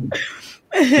smoothie.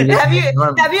 Have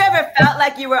you ever felt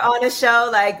like you were on a show?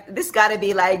 Like, this got to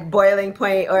be like Boiling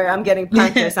Point, or I'm getting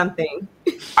punked or something.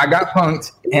 I got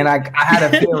punked, and I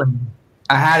had a feeling.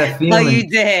 Oh, you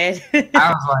did.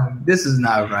 I was like, this is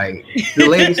not right. The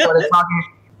lady started talking.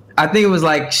 I think it was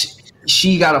like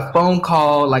she got a phone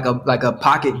call, like a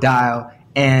pocket dial,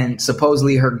 and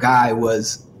supposedly her guy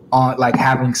was on like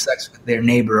having sex with their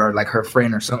neighbor or like her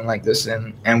friend or something like this.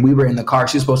 And we were in the car.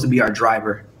 She was supposed to be our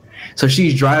driver. So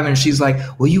she's driving. She's like,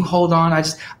 will you hold on?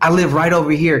 I live right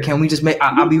over here. Can we just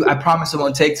I promise it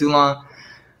won't take too long.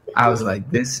 I was like,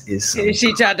 this is so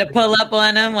she tried to pull up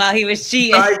on him while he was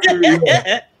cheating.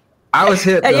 I was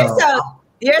hit.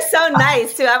 You're so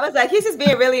nice too. I was like, he's just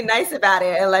being really nice about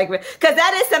it. And like, because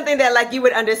that is something that like you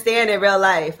would understand in real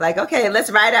life. Like, okay, let's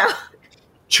ride out.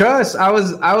 Trust. I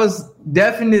was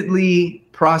definitely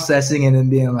processing it and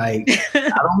being like, I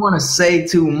don't want to say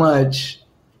too much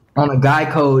on a guy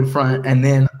code front, and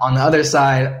then on the other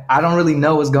side, I don't really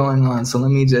know what's going on. So let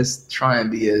me just try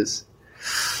and be as,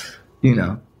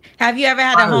 Have you ever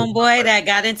had a homeboy that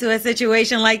got into a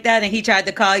situation like that and he tried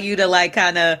to call you to like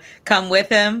kind of come with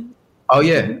him? Oh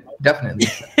yeah, definitely.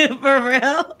 For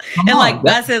real? And like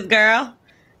bust his girl?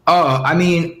 Oh, I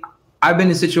mean, I've been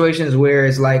in situations where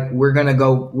it's like we're gonna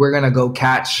go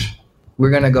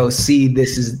see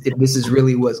this is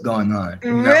really what's going on.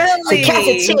 Really? Catch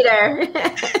a cheater.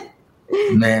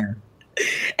 Man.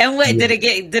 And what did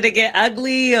it get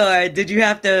ugly, or did you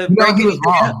have to break he was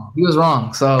wrong. He was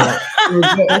wrong. So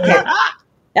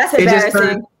that's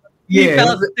embarrassing. He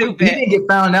felt stupid. He didn't get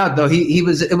found out though. It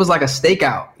was like a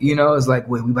stakeout, It's like,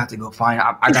 wait, we about to go find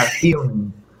out. I got a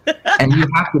feeling. And you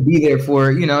have to be there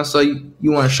for, so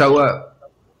you want to show up.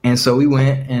 And so we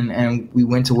went and we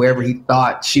went to wherever he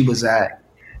thought she was at.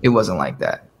 It wasn't like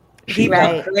that. He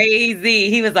was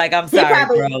crazy. He was like, I'm sorry,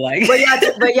 bro. Like,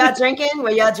 were y'all drinking? Were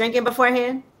y'all drinking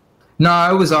beforehand?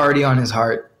 No, it was already on his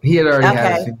heart. He had already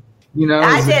had a feeling.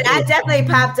 I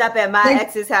definitely popped up at my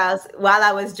ex's house while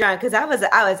I was drunk because I was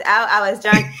out, I was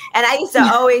drunk, and I used to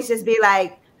always just be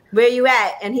like, "Where you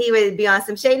at?" And he would be on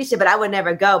some shady shit, but I would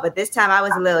never go. But this time I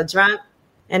was a little drunk,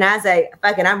 and I was like,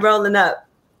 "Fucking, I'm rolling up."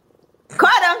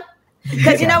 Caught him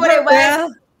because you know what it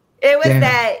was? It was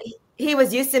that he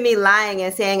was used to me lying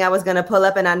and saying I was gonna pull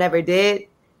up, and I never did.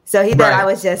 So he thought I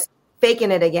was just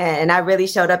faking it again, and I really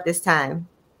showed up this time.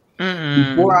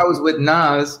 Before I was with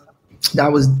Nas, I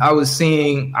was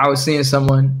seeing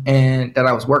someone and that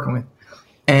I was working with,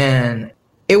 and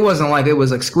it wasn't like it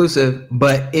was exclusive,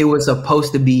 but it was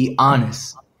supposed to be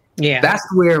honest. Yeah, that's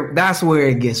where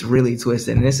it gets really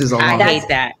twisted. And this is I hate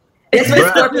that. This is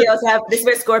where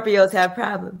Scorpios have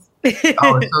problems.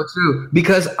 Oh, it's so true.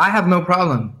 Because I have no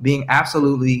problem being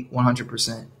absolutely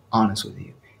 100% honest with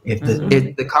you. If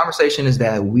the conversation is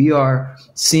that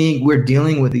we're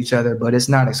dealing with each other, but it's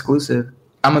not exclusive,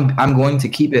 I'm going to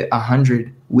keep it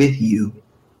 100 with you,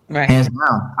 right? Hands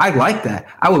down. I like that.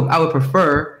 I would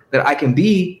prefer that I can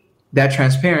be that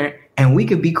transparent and we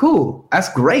could be cool.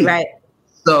 That's great, right?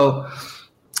 So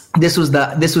this was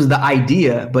the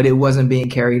idea, but it wasn't being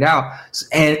carried out.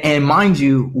 And mind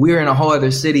you, we're in a whole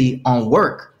other city on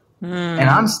work,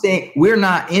 and we're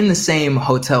not in the same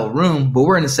hotel room, but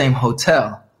we're in the same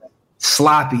hotel.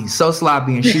 So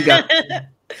sloppy, and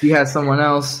she had someone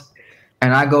else.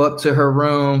 And I go up to her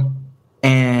room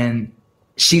and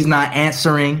she's not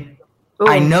answering. Ooh.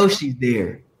 I know she's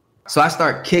there. So I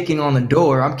start kicking on the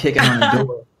door. I'm kicking on the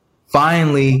door.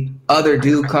 Finally, other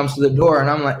dude comes to the door and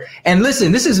I'm like, and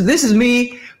listen, this is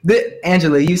me.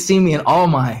 Angela, you see me in all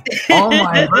my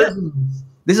versions.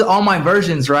 This is all my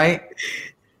versions, right?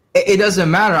 It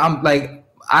doesn't matter. I'm like,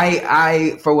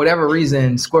 I for whatever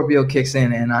reason, Scorpio kicks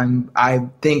in and I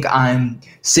think I'm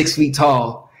 6 feet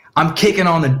tall. I'm kicking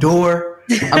on the door.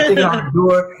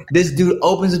 This dude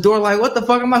opens the door like, what the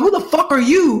fuck? I'm like, who the fuck are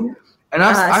you? And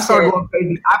I start going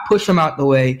crazy. I push him out the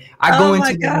way. I go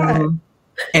into the room,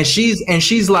 and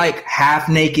she's like half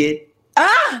naked.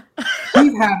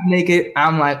 She's half naked.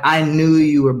 I'm like, I knew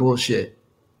you were bullshit.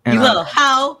 And you little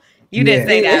hoe. You didn't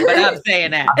say that, but I'm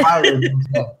saying that.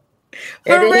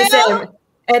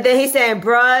 And then he's saying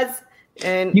broads.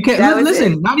 And you can't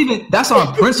listen. Not even that's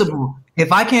on principle.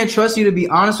 If I can't trust you to be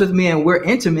honest with me and we're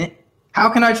intimate, how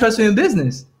can I trust you in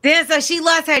business? Then so she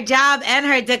lost her job and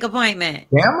her dick appointment.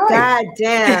 Damn right. God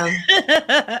damn.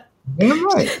 Damn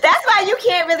right. That's why you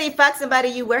can't really fuck somebody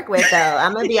you work with, though.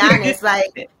 I'm gonna be honest.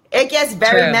 Like, it gets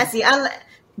very messy.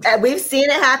 We've seen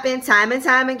it happen time and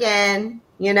time again,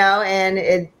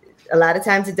 and a lot of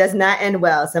times it does not end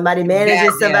well. Somebody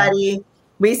manages somebody.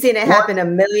 We've seen it happen a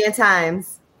million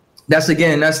times.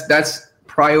 That's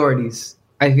priorities.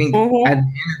 I think at the end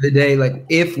of the day, like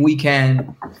if we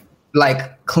can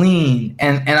like clean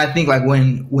and I think like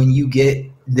when you get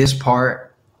this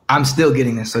part, I'm still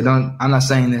getting this. So I'm not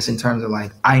saying this in terms of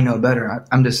like, I know better.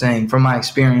 I'm just saying from my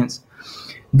experience,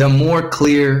 the more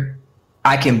clear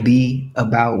I can be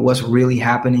about what's really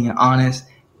happening and honest,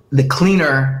 the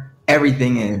cleaner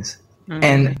everything is.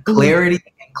 And clarity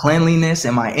and cleanliness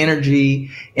and my energy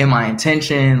and my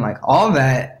intention, like all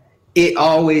that, it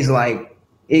always like,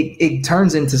 it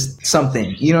turns into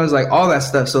something, you know, it's like all that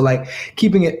stuff. So like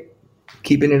keeping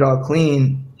it all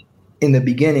clean in the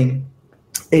beginning,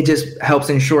 it just helps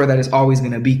ensure that it's always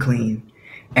going to be clean.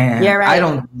 And I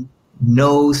don't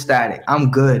no static. I'm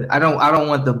good. I don't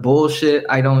want the bullshit.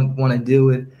 I don't want to deal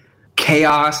with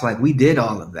chaos. Like we did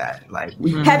all of that. Like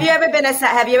have you ever been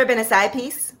a side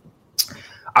piece?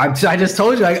 I just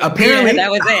told you. Apparently, that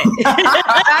was it.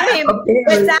 I mean,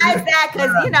 besides that,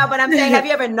 because but I'm saying, have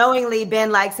you ever knowingly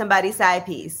been like somebody's side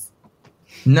piece?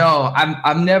 No,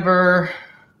 I've never.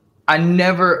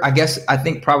 I guess I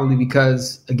think probably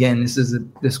because again, this is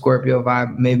the Scorpio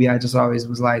vibe. Maybe I just always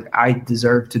was like, I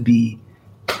deserve to be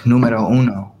numero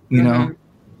uno. You know,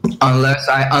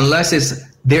 unless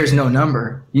there's no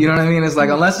number. You know what I mean? It's like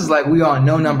unless it's like we on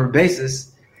no number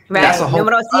basis. Right. That's a whole.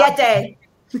 Numero siete.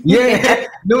 Yeah,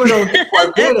 no,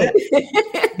 I get it.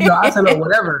 You know, I said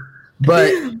whatever,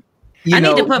 but I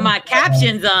need to put my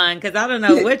captions on because I don't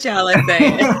know what y'all are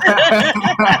saying.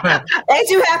 Ain't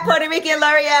you have Puerto Rican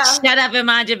L'Oreal? Shut up and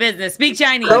mind your business. Speak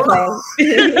Chinese. Right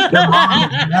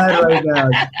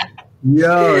now.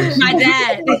 Yo, my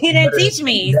dad, he didn't teach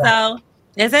me, so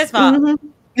it's his fault.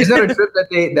 Is that a trip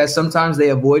that sometimes they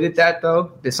avoided that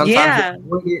though? That sometimes they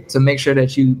avoid it to make sure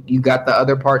that you got the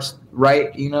other parts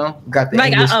right, you know? Got the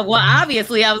like English. Well,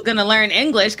 obviously I was going to learn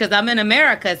English because I'm in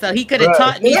America, so he could have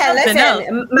taught me something else.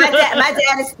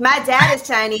 My dad is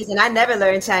Chinese, and I never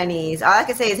learned Chinese. All I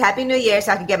can say is Happy New Year,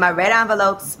 so I can get my red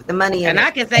envelopes with the money in and it.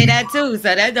 I can say that too,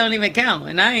 so that don't even count.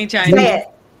 And I ain't Chinese.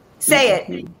 Say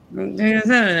it. Well,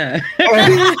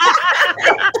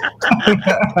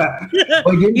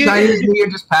 didn't Chinese New Year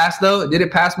just pass though? Did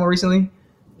it pass more recently?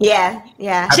 Yeah. She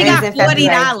got $40.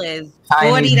 $40.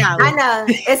 I know.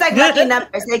 It's like lucky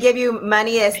numbers. They give you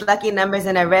money as lucky numbers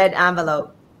in a red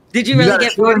envelope. Did you really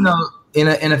get 40? In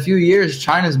a few years,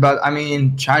 China's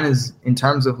in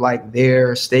terms of like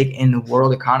their stake in the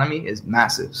world economy is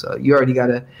massive. So you already got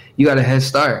a head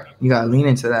start. You got to lean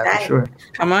into that for sure.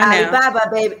 Come on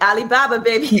Alibaba,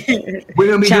 baby. We're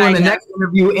going to be doing the next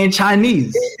interview in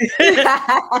Chinese.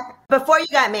 Before you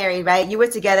got married, right? You were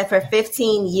together for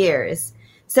 15 years.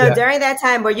 So during that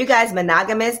time, were you guys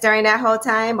monogamous during that whole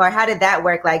time? Or how did that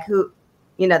work? Like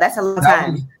that's a long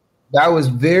time. That was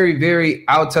very, very,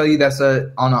 I'll tell you, that's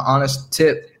on an honest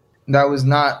tip. That was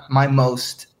not my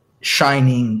most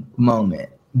shining moment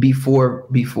before,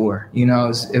 you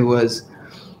know, it was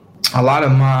a lot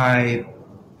of my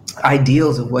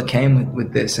ideals of what came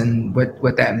with this and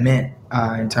what that meant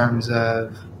in terms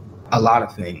of a lot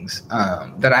of things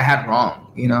that I had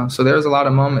wrong, you know? So there was a lot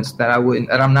of moments that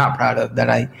I'm not proud of, that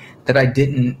I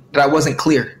wasn't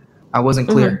clear. I wasn't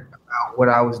clear about what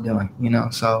I was doing, you know?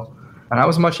 So, and I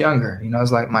was much younger, you know, it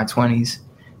was like my 20s.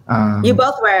 You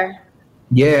both were?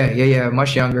 Yeah,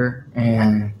 much younger.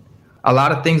 And a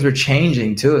lot of things were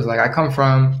changing too. It's like I come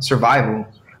from survival.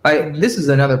 Like this is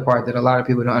another part that a lot of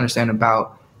people don't understand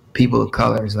about people of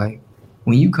color. Is like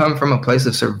when you come from a place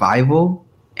of survival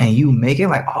and you make it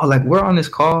like, oh, like we're on this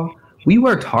call. We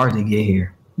worked hard to get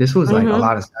here. This was like a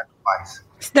lot of sacrifice.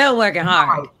 Still working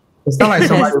hard. It's not like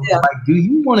somebody was like, do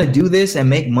you want to do this and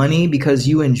make money because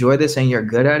you enjoy this and you're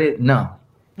good at it? No.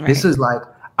 Right. This is like,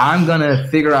 I'm going to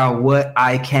figure out what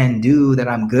I can do that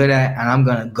I'm good at, and I'm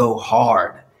going to go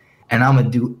hard. And I'm going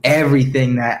to do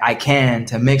everything that I can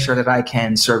to make sure that I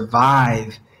can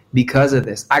survive because of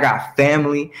this. I got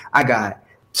family. I got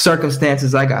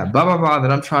circumstances. I got blah, blah, blah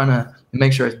that I'm trying to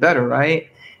make sure it's better,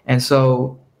 right? And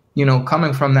so, you know,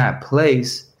 coming from that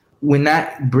place, when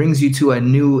that brings you to a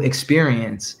new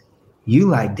experience, you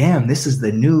like, damn, this is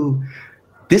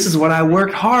what I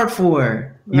worked hard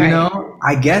for. You know,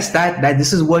 I guess that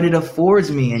this is what it affords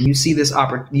me. And you see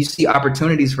you see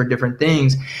opportunities for different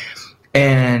things.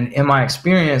 And in my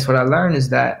experience, what I learned is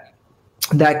that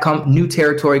new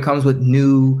territory comes with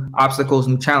new obstacles,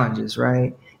 new challenges,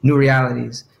 right? New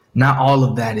realities. Not all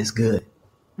of that is good.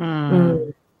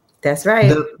 That's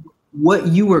right. What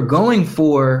you were going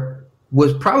for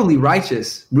was probably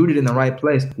righteous, rooted in the right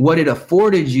place. What it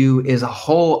afforded you is a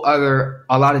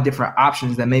lot of different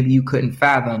options that maybe you couldn't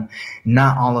fathom.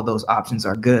 Not all of those options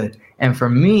are good. And for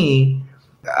me,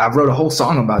 I wrote a whole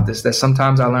song about this, that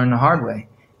sometimes I learned the hard way.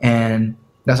 And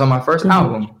that's on my first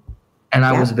album. And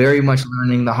I was very much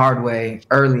learning the hard way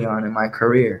early on in my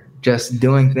career, just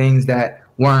doing things that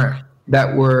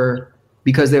were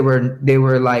because they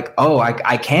were like, oh,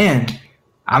 I can.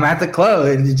 I'm at the club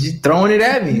and just throwing it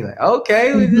at me. Like,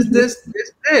 okay,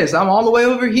 this. I'm all the way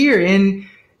over here in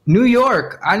New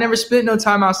York. I never spent no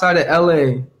time outside of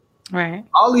LA. Right.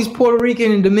 All these Puerto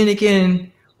Rican and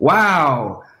Dominican,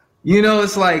 wow.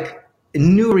 It's like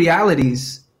new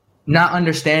realities. Not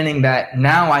understanding that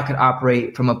now I can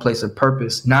operate from a place of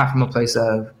purpose, not from a place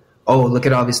of, oh, look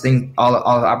at all these things, all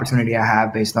the opportunity I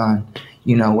have based on,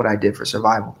 what I did for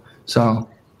survival. So,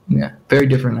 yeah, very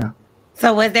different now.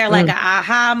 So was there like an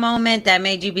aha moment that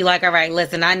made you be like, all right,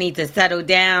 listen, I need to settle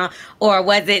down? Or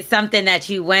was it something that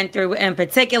you went through in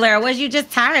particular? Or was you just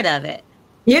tired of it?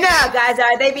 You know how guys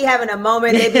are. They be having a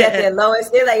moment. They be at their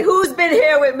lowest. They're like, who's been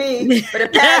here with me for the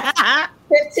past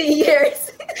 15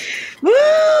 years? Woo!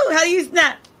 How do you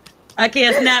snap? I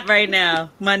can't snap right now.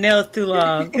 My nail's too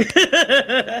long.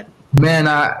 Man,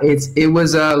 it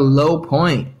was a low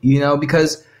point,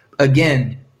 because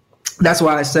again, that's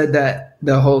why I said that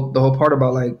the whole part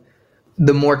about like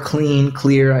the more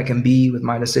clear I can be with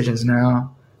my decisions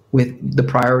now, with the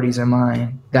priorities in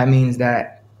mind. That means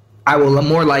that I will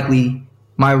more likely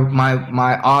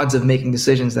my odds of making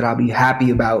decisions that I'll be happy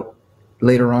about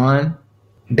later on,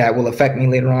 that will affect me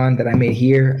later on, that I may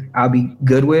hear, I'll be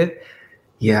good with.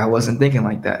 Yeah, I wasn't thinking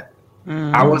like that.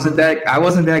 Mm. I wasn't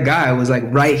that guy. I was like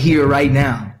right here, right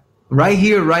now. Right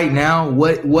here, right now.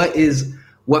 What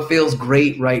feels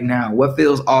great right now? What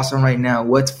feels awesome right now?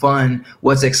 What's fun?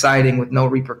 What's exciting with no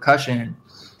repercussion?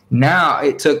 Now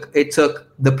it took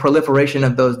the proliferation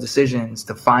of those decisions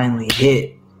to finally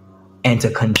hit and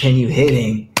to continue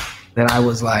hitting, that I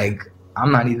was like,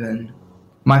 I'm not even,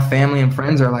 my family and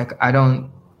friends are like,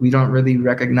 we don't really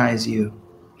recognize you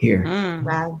here.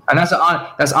 Wow. And that's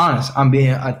honest. I'm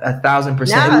being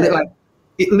 1,000%.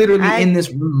 In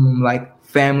this room, like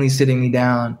family sitting me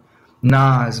down,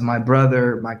 Nas, my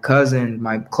brother, my cousin,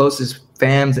 my closest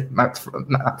friends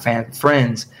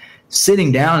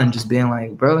sitting down and just being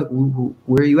like, bro, like,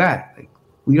 where are you at? Like,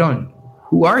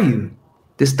 who are you?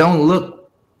 This don't look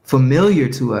familiar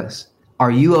to us.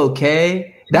 Are you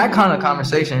okay? That kind of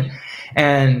conversation.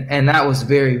 And that was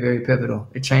very, very pivotal.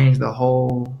 It changed the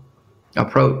whole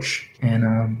approach. And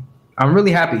I'm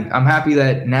really happy. I'm happy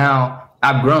that now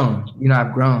I've grown.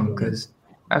 I've grown because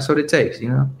that's what it takes.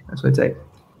 That's what it takes.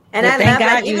 And I thank love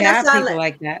God you have people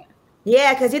like that.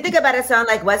 Yeah, because you think about it, song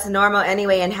like "What's Normal"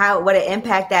 anyway, and what an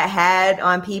impact that had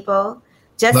on people.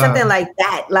 Just something like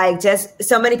that, like just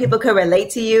so many people could relate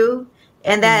to you,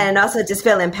 and also just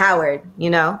feel empowered.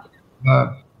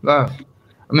 Love.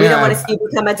 We don't want to see you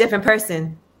become a different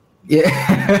person.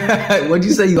 Yeah. What'd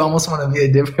you say? You almost want to be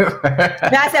a different person?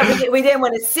 No, I said we didn't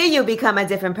want to see you become a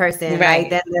different person.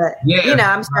 Right.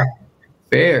 I'm sorry.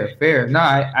 Fair. No,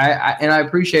 I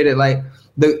appreciate it. Like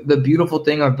the beautiful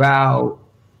thing about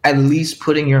at least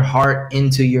putting your heart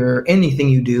into anything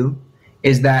you do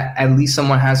is that at least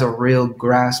someone has some real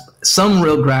grasp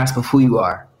of who you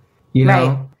are.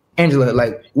 Right. Angela,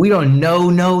 like we don't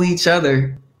know each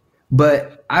other,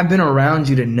 but I've been around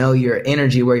you to know your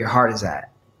energy, where your heart is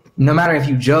at. No matter if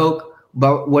you joke,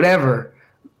 but whatever,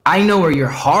 I know where your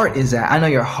heart is at. I know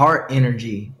your heart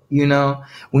energy.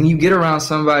 When you get around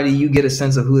somebody, you get a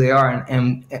sense of who they are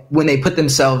and when they put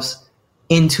themselves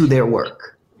into their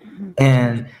work.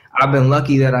 And I've been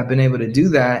lucky that I've been able to do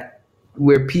that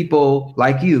where people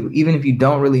like you, even if you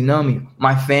don't really know me,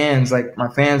 my fans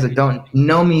that don't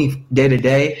know me day to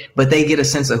day, but they get a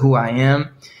sense of who I am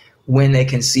when they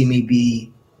can see me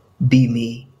be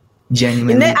me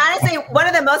genuinely. And then, honestly, one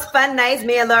of the most fun nights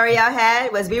me and L'Oreal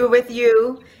had was we were with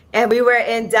you and we were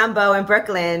in Dumbo in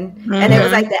Brooklyn, and it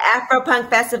was like the Afro Punk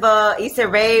Festival. Issa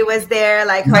Rae was there,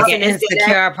 like hosting an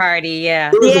Insecure party.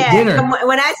 Yeah.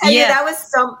 When I tell you that was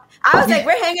so, I was like,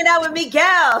 we're hanging out with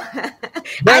Miguel.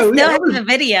 I still have the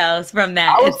videos from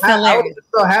that. I was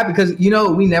so happy because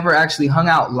we never actually hung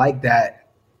out like that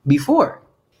before.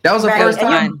 That was the first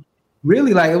time.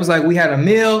 Really, like it was like we had a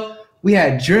meal, we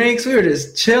had drinks, we were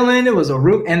just chilling. It was a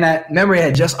room, and that memory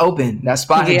had just opened. That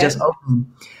spot had just opened,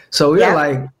 so we were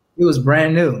like, it was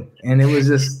brand new, and it was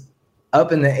just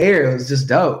up in the air. It was just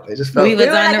dope. It just felt. We were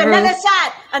like another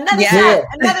shot.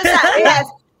 Yes.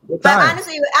 But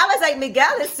honestly, I was like,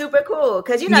 Miguel is super cool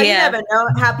because, you know, you never know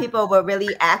how people will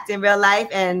really act in real life.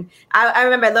 And I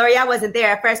remember L'Oreal wasn't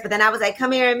there at first, but then I was like,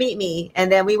 come here and meet me.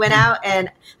 And then we went out and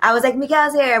I was like,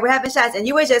 Miguel's here. We're having shots. And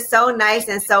you were just so nice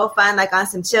and so fun, like on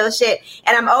some chill shit.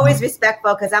 And I'm always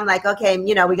respectful because I'm like, okay,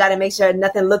 you know, we got to make sure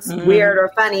nothing looks weird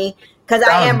or funny. Because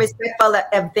I am respectful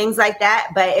of things like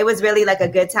that, but it was really like a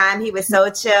good time. He was so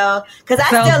chill. Because I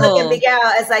still look at Miguel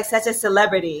as like such a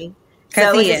celebrity.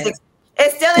 So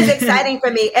it still is exciting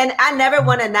for me. And I never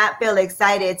want to not feel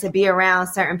excited to be around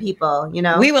certain people, you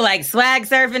know? We were like swag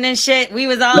surfing and shit. We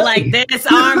was all like this,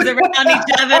 arms around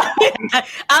each other.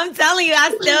 I'm telling you,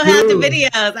 I still have the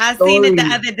videos. I seen it the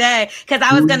other day because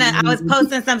I was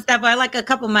posting some stuff for like a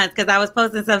couple months because I was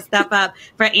posting some stuff up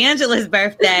for Angela's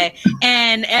birthday.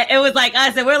 And it was like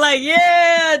us and we're like,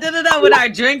 yeah, with our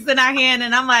drinks in our hand.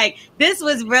 And I'm like, this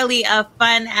was really a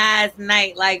fun ass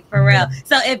night, like for real.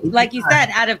 So if, like you said,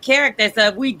 out of character, so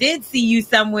if we did see you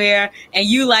somewhere and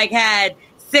you like had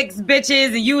 6 bitches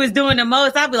and you was doing the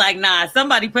most, I'd be like, nah,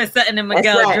 somebody put something in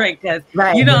Miguel's drink because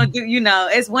you don't do, you know,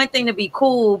 it's one thing to be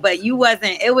cool, but you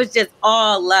wasn't, it was just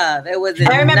all love. It was.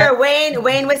 I remember Wayne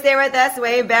was there with us,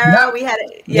 Wayne Barrow. We had,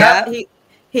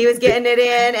 he was getting it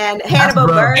in, and Hannibal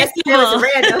Buress. It was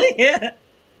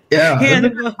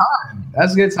random.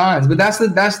 That's good times. But that's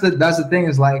the thing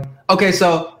is like, okay,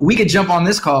 so we could jump on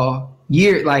this call.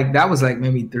 That was like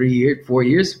maybe 4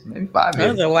 years, maybe 5 years.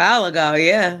 That was a while ago,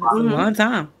 yeah. It was a long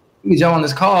time. We jump on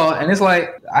this call, and it's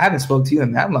like, I haven't spoke to you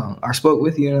in that long, or spoke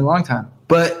with you in a long time.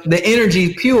 But the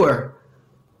energy is pure,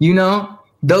 you know?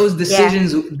 Those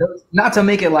decisions, not to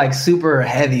make it like super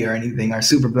heavy or anything, or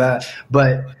super bad,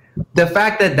 but the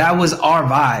fact that was our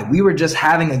vibe. We were just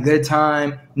having a good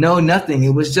time. No, nothing. It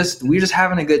was just, we were just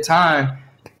having a good time.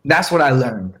 That's what I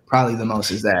learned probably the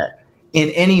most, is that in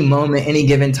any moment, any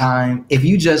given time, if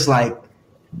you just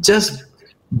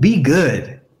be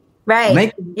good.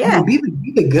 Right. Be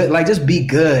the good, like just be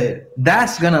good.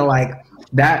 That's gonna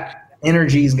that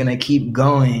energy is gonna keep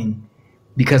going,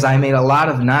 because I made a lot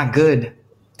of not good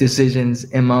decisions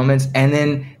in moments, and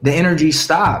then the energy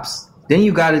stops. Then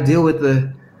you got to deal with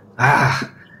the,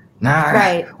 when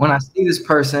I see this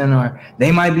person, or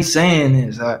they might be saying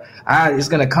this, or it's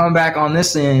gonna come back on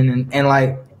this end, and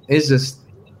like, it's just,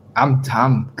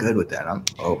 I'm good with that. I'm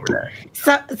over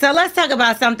that. So let's talk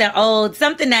about something old,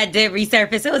 something that did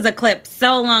resurface. It was a clip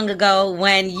so long ago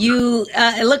when you,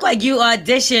 it looked like you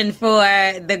auditioned for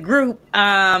the group.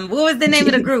 What was the name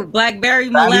of the group? Blackberry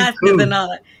Molasses and all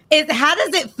that. How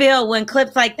does it feel when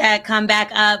clips like that come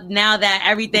back up now that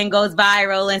everything goes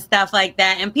viral and stuff like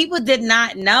that? And people did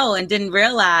not know and didn't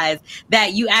realize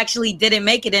that you actually didn't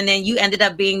make it. And then you ended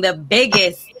up being the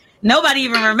biggest. Nobody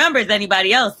even remembers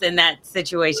anybody else in that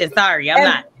situation. Sorry, I'm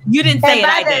not. You didn't say it,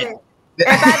 I did.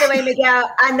 And by the way, Miguel,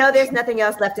 I know there's nothing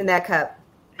else left in that cup.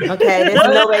 Okay, there's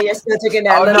no way you're still drinking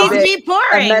that little bit. He's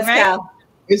pouring, right?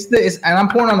 And I'm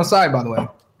pouring on the side, by the way.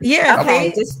 Yeah.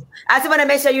 Okay. I just want to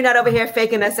make sure you're not over here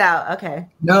faking us out. Okay.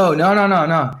 No.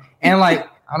 And like,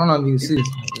 I don't know if you can see this.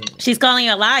 She's calling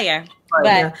you a liar.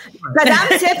 But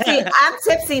I'm tipsy. I'm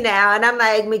tipsy now, and I'm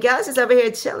like, Miguel's just over here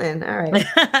chilling. All right.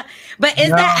 But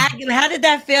how did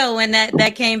that feel when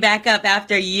that came back up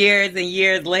after years and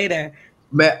years later?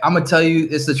 Man, I'm gonna tell you,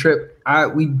 it's the trip.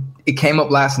 It came up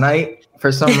last night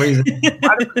for some reason.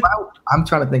 I'm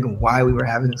trying to think of why we were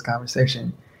having this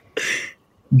conversation.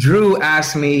 Drew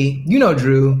asked me, you know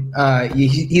Drew,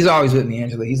 he's always with me,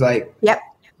 Angela. He's like, yep,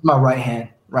 my right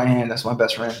hand. That's my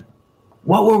best friend.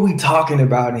 What were we talking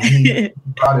about? And he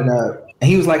brought it up. And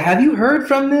he was like, have you heard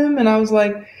from them? And I was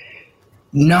like,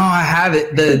 no, I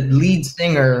haven't. The lead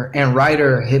singer and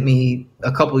writer hit me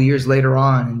a couple of years later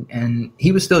on, and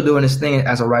he was still doing his thing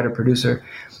as a writer-producer.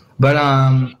 But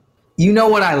you know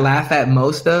what I laugh at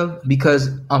most of? Because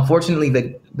unfortunately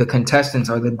the contestants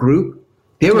or the group,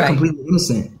 they were completely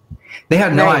innocent. They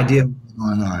had no idea what was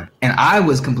going on. And I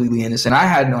was completely innocent. I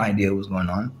had no idea what was going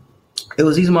on. It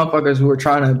was these motherfuckers who were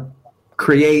trying to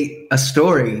create a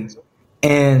story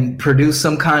and produce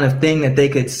some kind of thing that they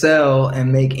could sell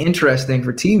and make interesting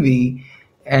for TV,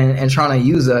 and trying to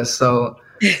use us. So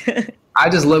I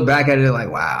just look back at it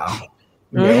like, wow.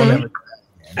 Yeah,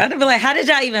 I'd be like, how did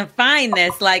y'all even find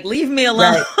this? Like, leave me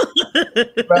alone.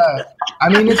 Right. I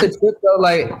mean, it's a trip though.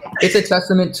 Like, it's a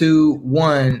testament to,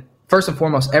 one, first and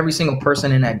foremost, every single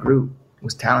person in that group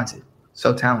was talented.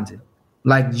 So talented.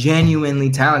 Like,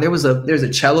 genuinely talented. There's a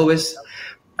celloist,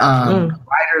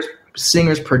 writers,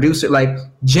 singers, producer, like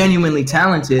genuinely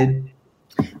talented.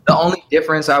 The only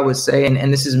difference I would say,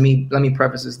 and this is me, let me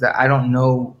preface this, that I don't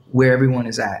know where everyone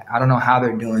is at. I don't know how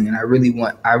they're doing, and I really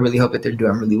hope that they're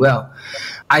doing really well.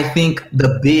 I think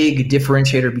the big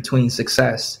differentiator between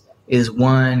success is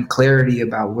 1, clarity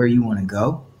about where you want to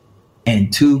go,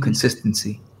 and 2,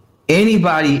 consistency.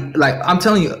 Anybody, like I'm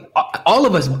telling you, all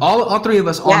of us, all 3 of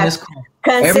us on this call,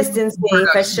 consistency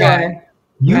for sure.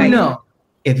 You know,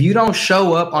 if you don't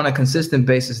show up on a consistent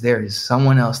basis, there is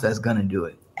someone else that's gonna do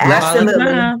it.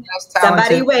 Absolutely.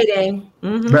 Somebody waiting.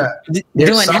 Mm-hmm. Bruh,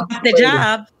 doing half the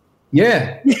job.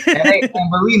 Yeah. And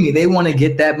believe me, they want to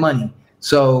get that money.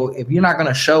 So if you're not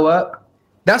gonna show up,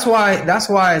 that's why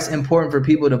it's important for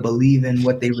people to believe in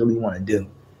what they really want to do.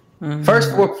 Mm-hmm.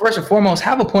 First and foremost,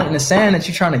 have a point in the sand that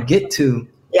you're trying to get to.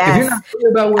 Yes. If you're not clear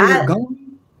about where you're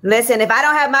going. Listen, if I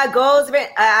don't have my goals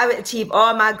written, I would achieve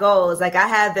all my goals. Like I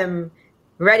have them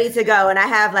ready to go, and I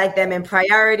have like them in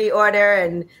priority order,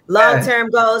 and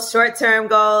long-term goals, short-term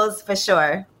goes for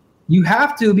sure. You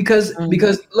have to because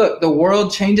look, the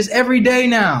world changes every day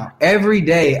now. Every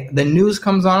day the news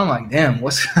comes on. I'm like, damn,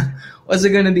 what's it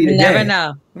going to be today? You never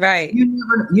know, right? You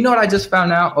know what I just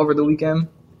found out over the weekend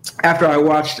after I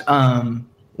watched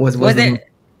was it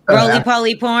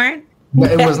roly-poly porn?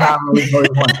 It was not roly-poly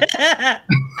porn.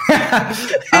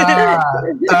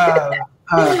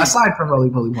 Aside from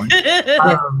roly-poly porn,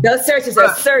 those searches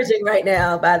are surging right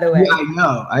now. By the way,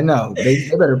 yeah, I know. They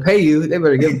better pay you. They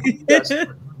better give.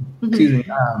 Excuse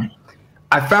me.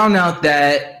 I found out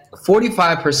that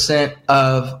 45%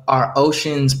 of our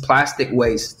ocean's plastic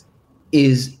waste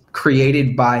is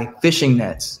created by fishing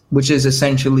nets, which is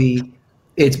essentially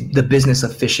it's the business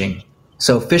of fishing.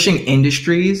 So fishing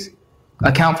industries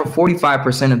account for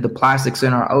 45% of the plastics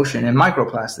in our ocean and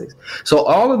microplastics. So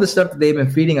all of the stuff that they've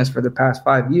been feeding us for the past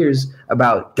 5 years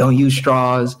about don't use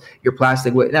straws, your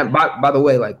plastic waste. Now, by the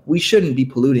way, like we shouldn't be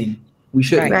polluting. We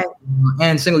shouldn't. Right.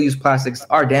 And single-use plastics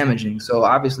are damaging. So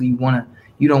obviously you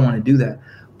don't want to do that.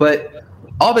 But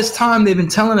all this time they've been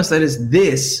telling us that it's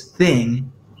this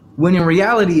thing, when in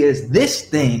reality is this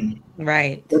thing.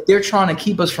 Right. That they're trying to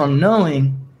keep us from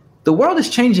knowing. The world is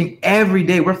changing every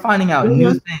day. We're finding out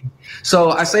new things.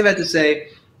 So I say that to say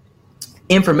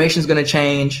information is going to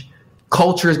change.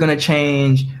 Culture is going to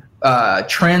change.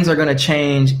 Trends are going to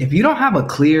change. If you don't have a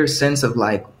clear sense of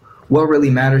like what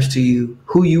really matters to you,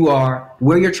 who you are,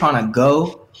 where you're trying to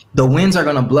go, the winds are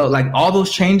going to blow. Like all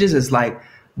those changes is like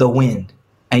the wind,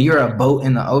 and you're a boat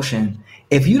in the ocean.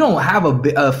 If you don't have a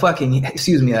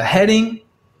heading,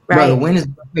 right. Bro, the wind is,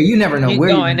 you never know where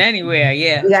you're going anywhere.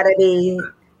 Yeah. You got to be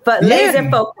laser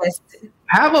focused.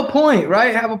 Have a point,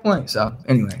 right? Have a point. So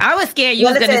anyway, I was scared you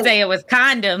was going to say it was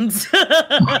condoms.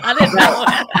 I didn't know.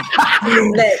 I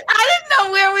didn't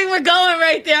know where we were going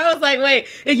right there. I was like, wait,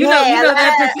 you know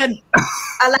that percent.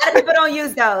 A lot of people don't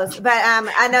use those, but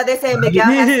I know they're saying Miguel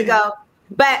has to go.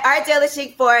 But Art Dealer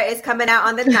Chic 4 is coming out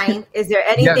on the 9th. Is there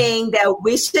anything that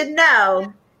we should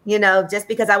know? You know, just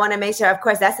because I want to make sure. Of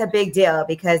course, that's a big deal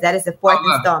because that is the 4th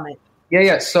installment.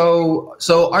 Yeah. So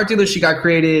Art Dealer Chic got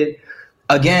created.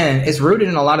 Again, it's rooted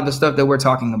in a lot of the stuff that we're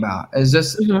talking about. It's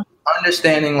just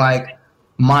understanding like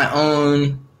my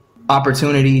own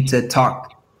opportunity to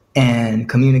talk and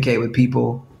communicate with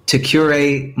people, to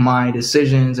curate my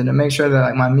decisions, and to make sure that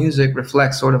like my music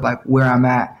reflects sort of like where I'm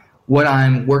at, what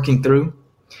I'm working through.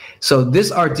 So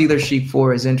this Art Dealer Chic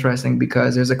 4 is interesting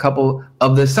because there's a couple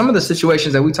of some of the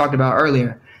situations that we talked about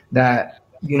earlier that,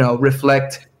 you know,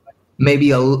 reflect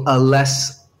maybe a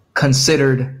less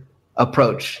considered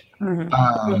approach.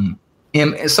 And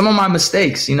some of my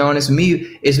mistakes, you know, and it's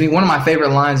me. One of my favorite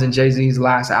lines in Jay-Z's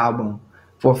last album,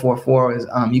 444, is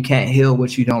you can't heal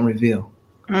what you don't reveal.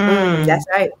 That's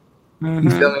right.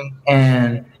 You feel me?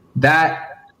 And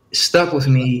that stuck with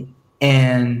me.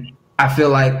 And I feel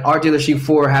like Art Dealer Chic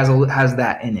 4 has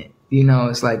that in it. You know,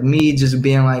 it's like me just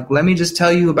being like, let me just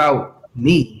tell you about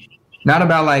me, not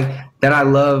about like that I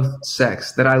love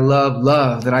sex, that I love,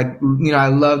 that I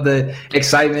love the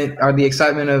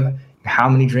excitement of how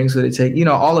many drinks would it take? You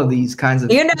know, all of these kinds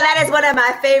of. You know, that is one of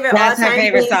my favorite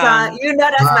all-time songs. You know,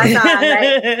 that's my song,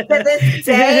 right? To this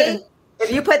day,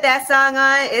 if you put that song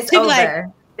on, it's over. Like,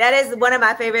 that is one of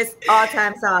my favorite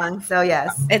all-time songs. So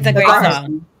yes, it's a great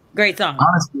song. Great song.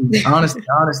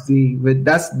 Honesty. But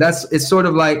that's it's sort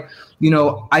of like, you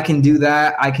know, I can do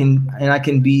that. I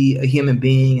can be a human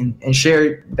being and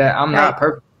share that I'm not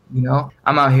perfect. You know,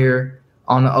 I'm out here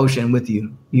on the ocean with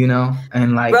you, you know,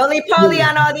 and like roly poly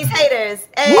on all these haters.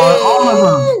 Hey, all of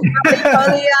them. Roly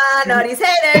poly on all these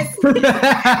haters.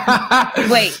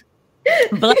 Wait,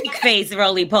 blackface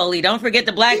roly poly. Don't forget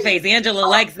the blackface. Angela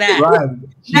likes that. Right.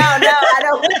 I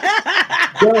don't.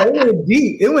 Yo, it went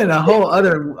deep. It went a whole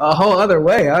other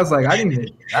way. I was like, I don't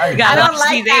like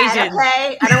that.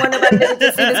 Okay, I don't want nobody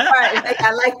to see this part.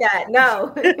 I like that.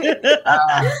 No.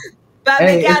 But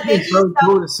hey, Miguel, it's been so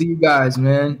cool to see you guys,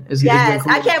 man. It's cool.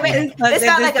 I can't wait. This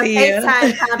felt like a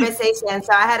FaceTime conversation,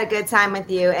 so I had a good time with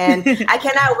you, and I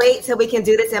cannot wait till we can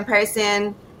do this in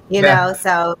person. You know,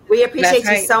 so we appreciate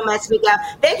you so much, Miguel.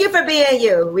 Thank you for being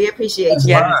you. We appreciate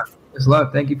you. It's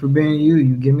love. Thank you for being you.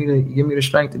 You give me the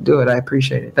strength to do it. I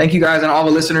appreciate it. Thank you guys and all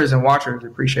the listeners and watchers.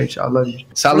 Appreciate y'all. I love you.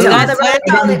 Salute. All the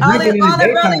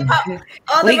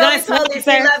police,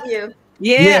 we love you.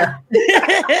 Yeah.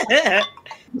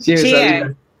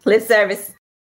 Cheers. Lip service.